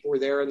Hollywood people were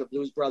there and the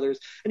Blues Brothers.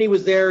 And he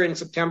was there in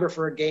September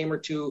for a game or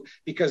two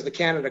because the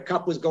Canada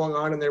Cup was going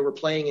on and they were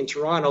playing in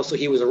Toronto. So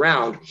he was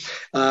around.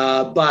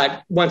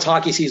 But once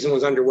hockey season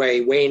was underway,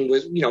 Wayne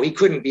was, he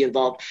couldn't be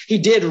involved. He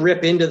did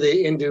rip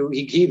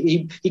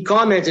he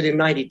commented in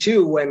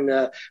 92 when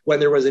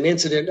there was an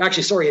incident,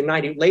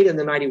 late in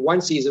the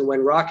 91 season when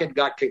Rocket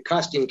got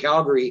concussed in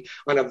Calgary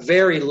on a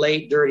very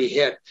late dirty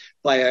hit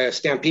by a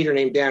stampeder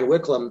named Dan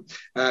Wicklum.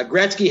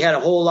 Gretzky had a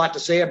whole lot to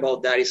say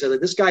about that. He said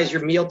that this guy's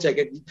your meal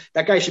ticket.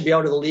 That guy should be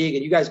out of the league,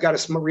 and you guys got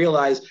to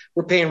realize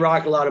we're paying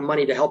Rocket a lot of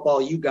money to help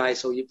all you guys,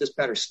 so this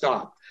better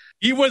stop.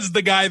 He was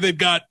the guy that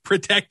got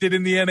protected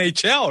in the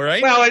NHL,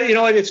 right? Well,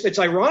 it's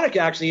ironic,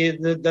 actually.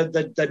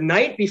 The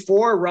night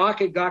before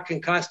Rocket got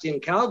concussed in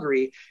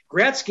Calgary,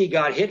 Gretzky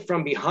got hit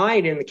from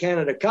behind in the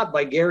Canada Cup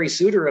by Gary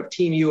Suter of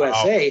Team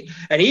USA,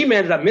 and he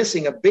ended up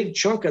missing a big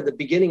chunk of the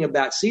beginning of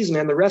that season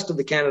and the rest of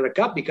the Canada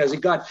Cup because he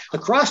got a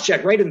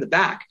cross-check right in the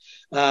back.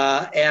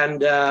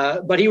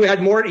 But he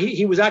had more.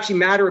 He was actually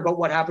madder about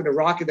what happened to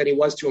Rocket than he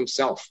was to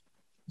himself.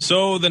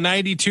 So the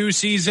 92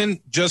 season,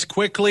 just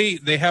quickly,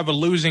 they have a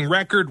losing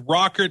record.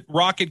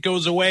 Rocket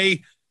goes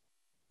away.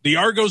 The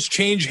Argos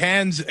change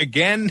hands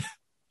again,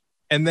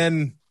 and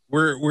then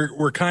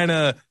we're kind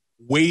of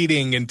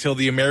waiting until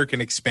the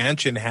American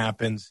expansion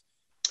happens.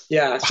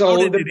 Yeah. So how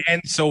did it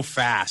end so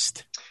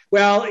fast?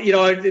 Well,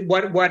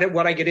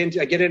 what I get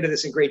into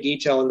this in great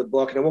detail in the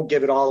book, and I won't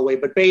give it all away.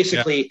 But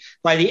basically,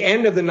 by the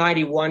end of the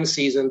 91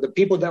 season, the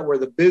people that were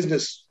the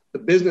business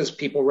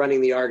people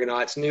running the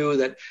Argonauts knew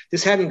that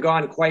this hadn't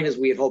gone quite as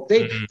we had hoped.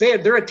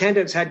 Their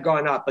attendance had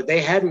gone up, but they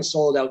hadn't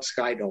sold out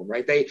Skydome,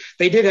 right?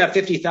 They did have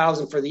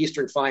 50,000 for the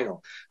Eastern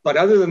Final, but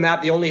other than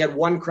that, they only had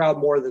one crowd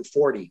more than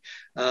 40.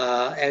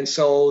 And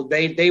so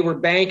they were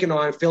banking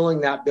on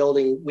filling that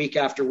building week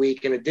after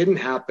week, and it didn't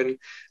happen.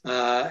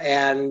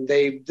 And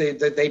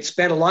they'd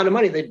spent a lot of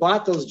money. They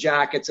bought those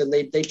jackets and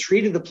they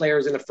treated the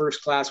players in a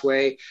first class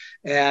way.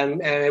 And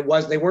they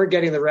weren't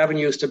getting the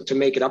revenues to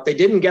make it up. They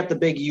didn't get the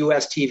big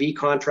US TV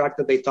contract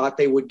that they thought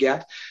they would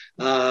get.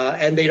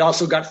 And they'd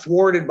also got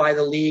thwarted by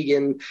the league.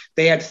 And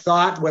they had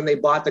thought when they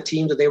bought the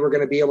team that they were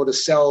going to be able to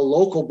sell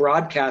local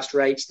broadcast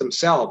rights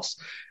themselves.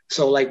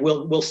 So like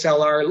we'll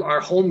sell our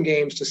home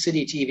games to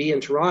City TV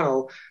in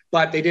Toronto,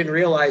 but they didn't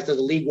realize that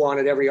the league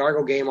wanted every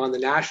Argo game on the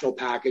national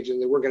package,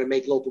 and they were going to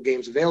make local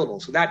games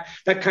available. So that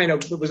kind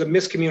of was a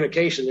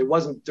miscommunication. There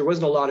wasn't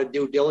a lot of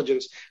due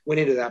diligence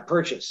went into that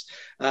purchase.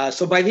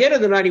 So by the end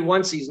of the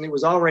 91 season, it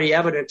was already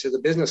evident to the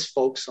business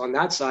folks on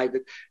that side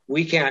that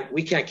we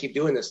can't keep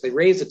doing this. They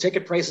raised the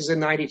ticket prices in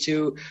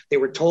 92. They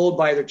were told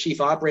by their chief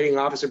operating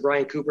officer,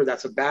 Brian Cooper,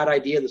 that's a bad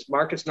idea. This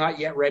market's not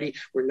yet ready.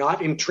 We're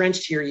not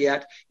entrenched here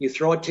yet. You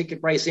throw a ticket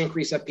price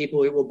increase at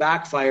people, it will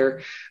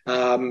backfire.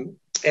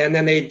 And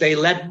then they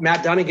let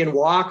Matt Dunnigan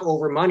walk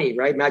over money,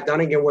 right? Matt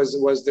Dunnigan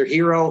was their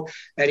hero,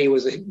 and he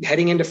was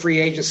heading into free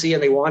agency,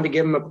 and they wanted to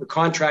give him a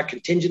contract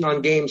contingent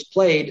on games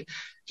played.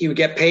 He would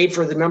get paid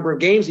for the number of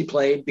games he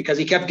played because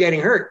he kept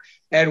getting hurt.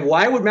 And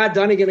why would Matt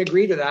Dunnigan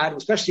agree to that,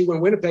 especially when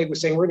Winnipeg was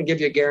saying, we're going to give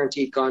you a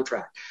guaranteed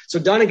contract? So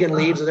Dunnigan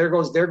leaves, and there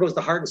goes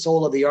the heart and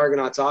soul of the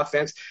Argonauts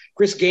offense.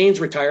 Chris Gaines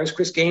retires.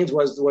 Chris Gaines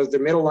was their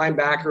middle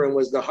linebacker and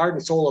was the heart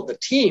and soul of the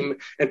team,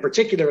 and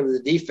particularly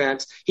the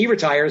defense. He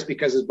retires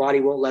because his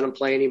body won't let him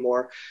play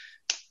anymore.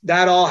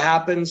 That all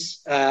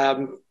happens.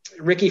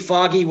 Ricky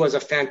Foggy was a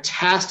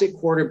fantastic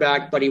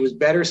quarterback, but he was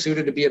better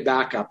suited to be a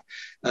backup.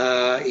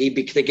 They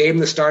gave him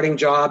the starting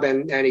job,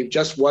 and he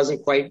just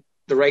wasn't quite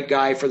the right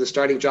guy for the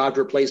starting job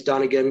to replace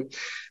Dunnigan.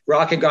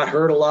 Rocket got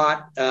hurt a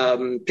lot.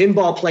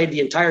 Pinball played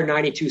the entire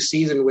 92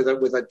 season with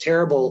a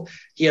terrible,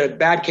 he had a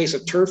bad case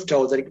of turf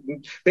toe that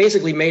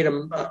basically made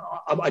him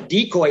a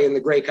decoy in the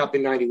Grey Cup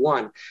in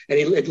 91. And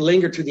it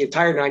lingered through the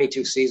entire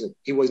 92 season.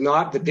 He was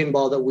not the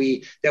Pinball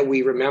that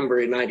we remember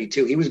in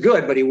 92. He was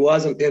good, but he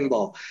wasn't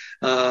Pinball.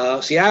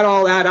 So you add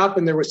all that up,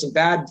 and there were some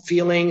bad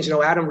feelings.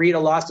 Adam Rita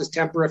lost his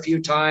temper a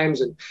few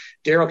times, and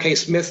Darryl K.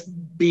 Smith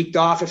beaked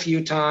off a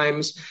few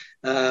times.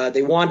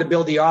 They wanted to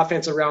build the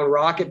offense around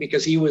Rocket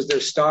because he was their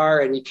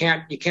star, and you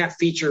can't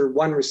feature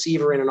one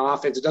receiver in an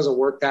offense. It doesn't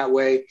work that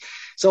way.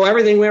 So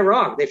everything went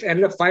wrong. They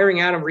ended up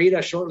firing Adam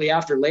Rita shortly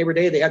after Labor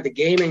Day. They had the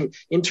game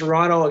in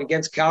Toronto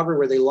against Calgary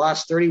where they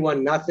lost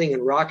 31-0,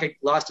 and Rocket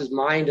lost his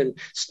mind and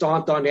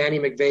stomped on Danny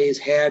McVeigh's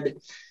head.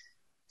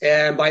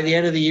 And by the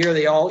end of the year,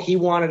 he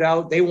wanted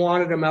out. They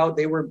wanted him out.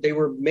 They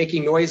were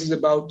making noises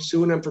about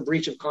suing him for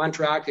breach of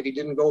contract if he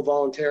didn't go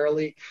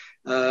voluntarily.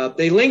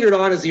 They lingered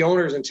on as the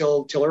owners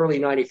until early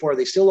 '94.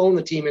 They still own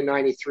the team in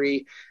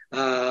 '93,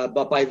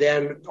 but by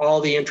then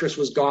all the interest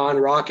was gone.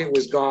 Rocket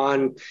was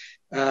gone.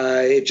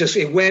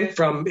 It went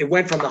from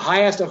the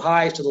highest of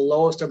highs to the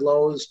lowest of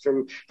lows,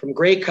 from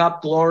Grey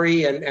Cup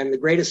glory and the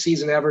greatest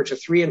season ever to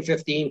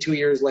 3-15 2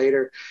 years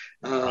later.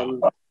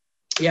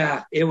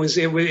 It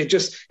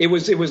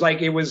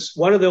was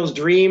one of those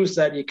dreams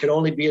that it could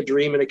only be a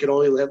dream and it could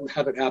only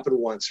have it happen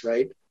once,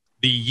 right?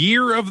 The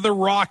year of the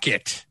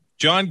Rocket.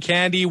 John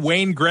Candy,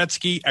 Wayne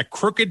Gretzky, a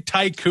crooked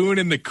tycoon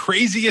in the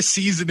craziest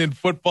season in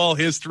football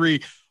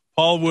history.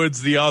 Paul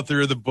Woods, the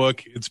author of the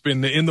book. It's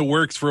been in the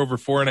works for over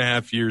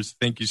 4.5 years.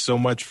 Thank you so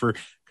much for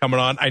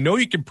coming on. I know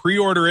you can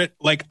pre-order it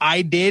like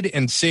I did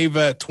and save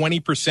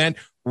 20%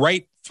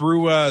 right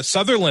through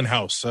Sutherland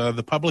House,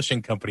 the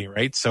publishing company,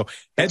 right? So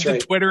head to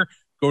Twitter,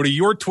 go to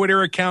your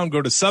Twitter account,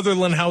 go to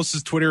Sutherland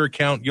House's Twitter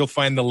account. You'll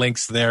find the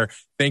links there.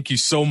 Thank you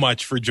so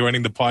much for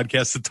joining the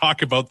podcast to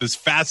talk about this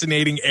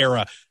fascinating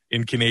era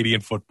in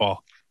Canadian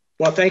football.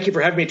 Well, thank you for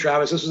having me,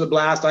 Travis. This was a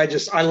blast.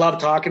 I love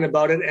talking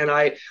about it. And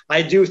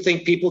I do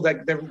think people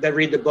that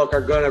read the book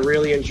are going to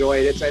really enjoy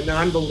it. It's an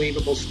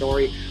unbelievable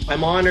story.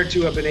 I'm honored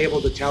to have been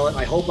able to tell it.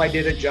 I hope I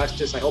did it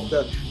justice. I hope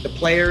the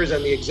players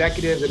and the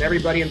executives and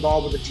everybody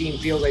involved with the team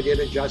feels I did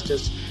it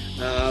justice.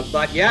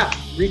 But yeah,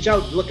 reach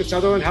out, look at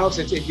Sutherland House.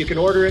 You can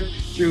order it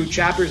through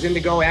Chapters,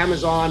 Indigo,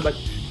 Amazon. But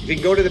if you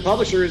can go to the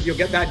publishers, you'll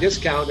get that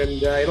discount.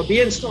 And it'll be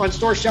on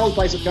store shelves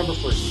by September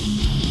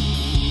 1st.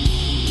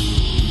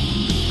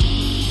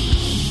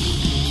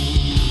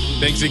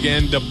 Thanks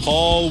again to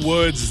Paul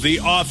Woods, the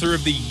author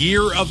of The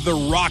Year of the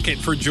Rocket,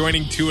 for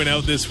joining 2 and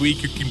Out this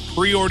week. You can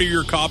pre-order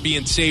your copy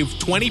and save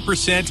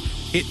 20%.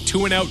 Hit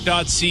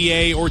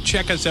 2andout.ca or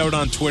check us out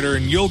on Twitter,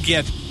 and you'll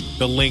get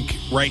the link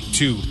right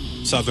to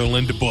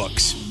Sutherland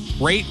Books.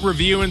 Rate,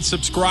 review, and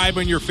subscribe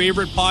on your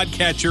favorite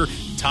podcatcher.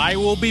 Ty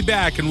will be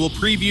back, and we'll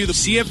preview the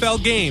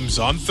CFL games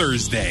on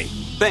Thursday.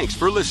 Thanks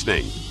for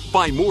listening.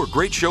 Find more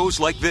great shows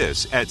like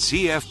this at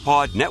CF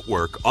Pod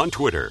Network on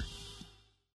Twitter.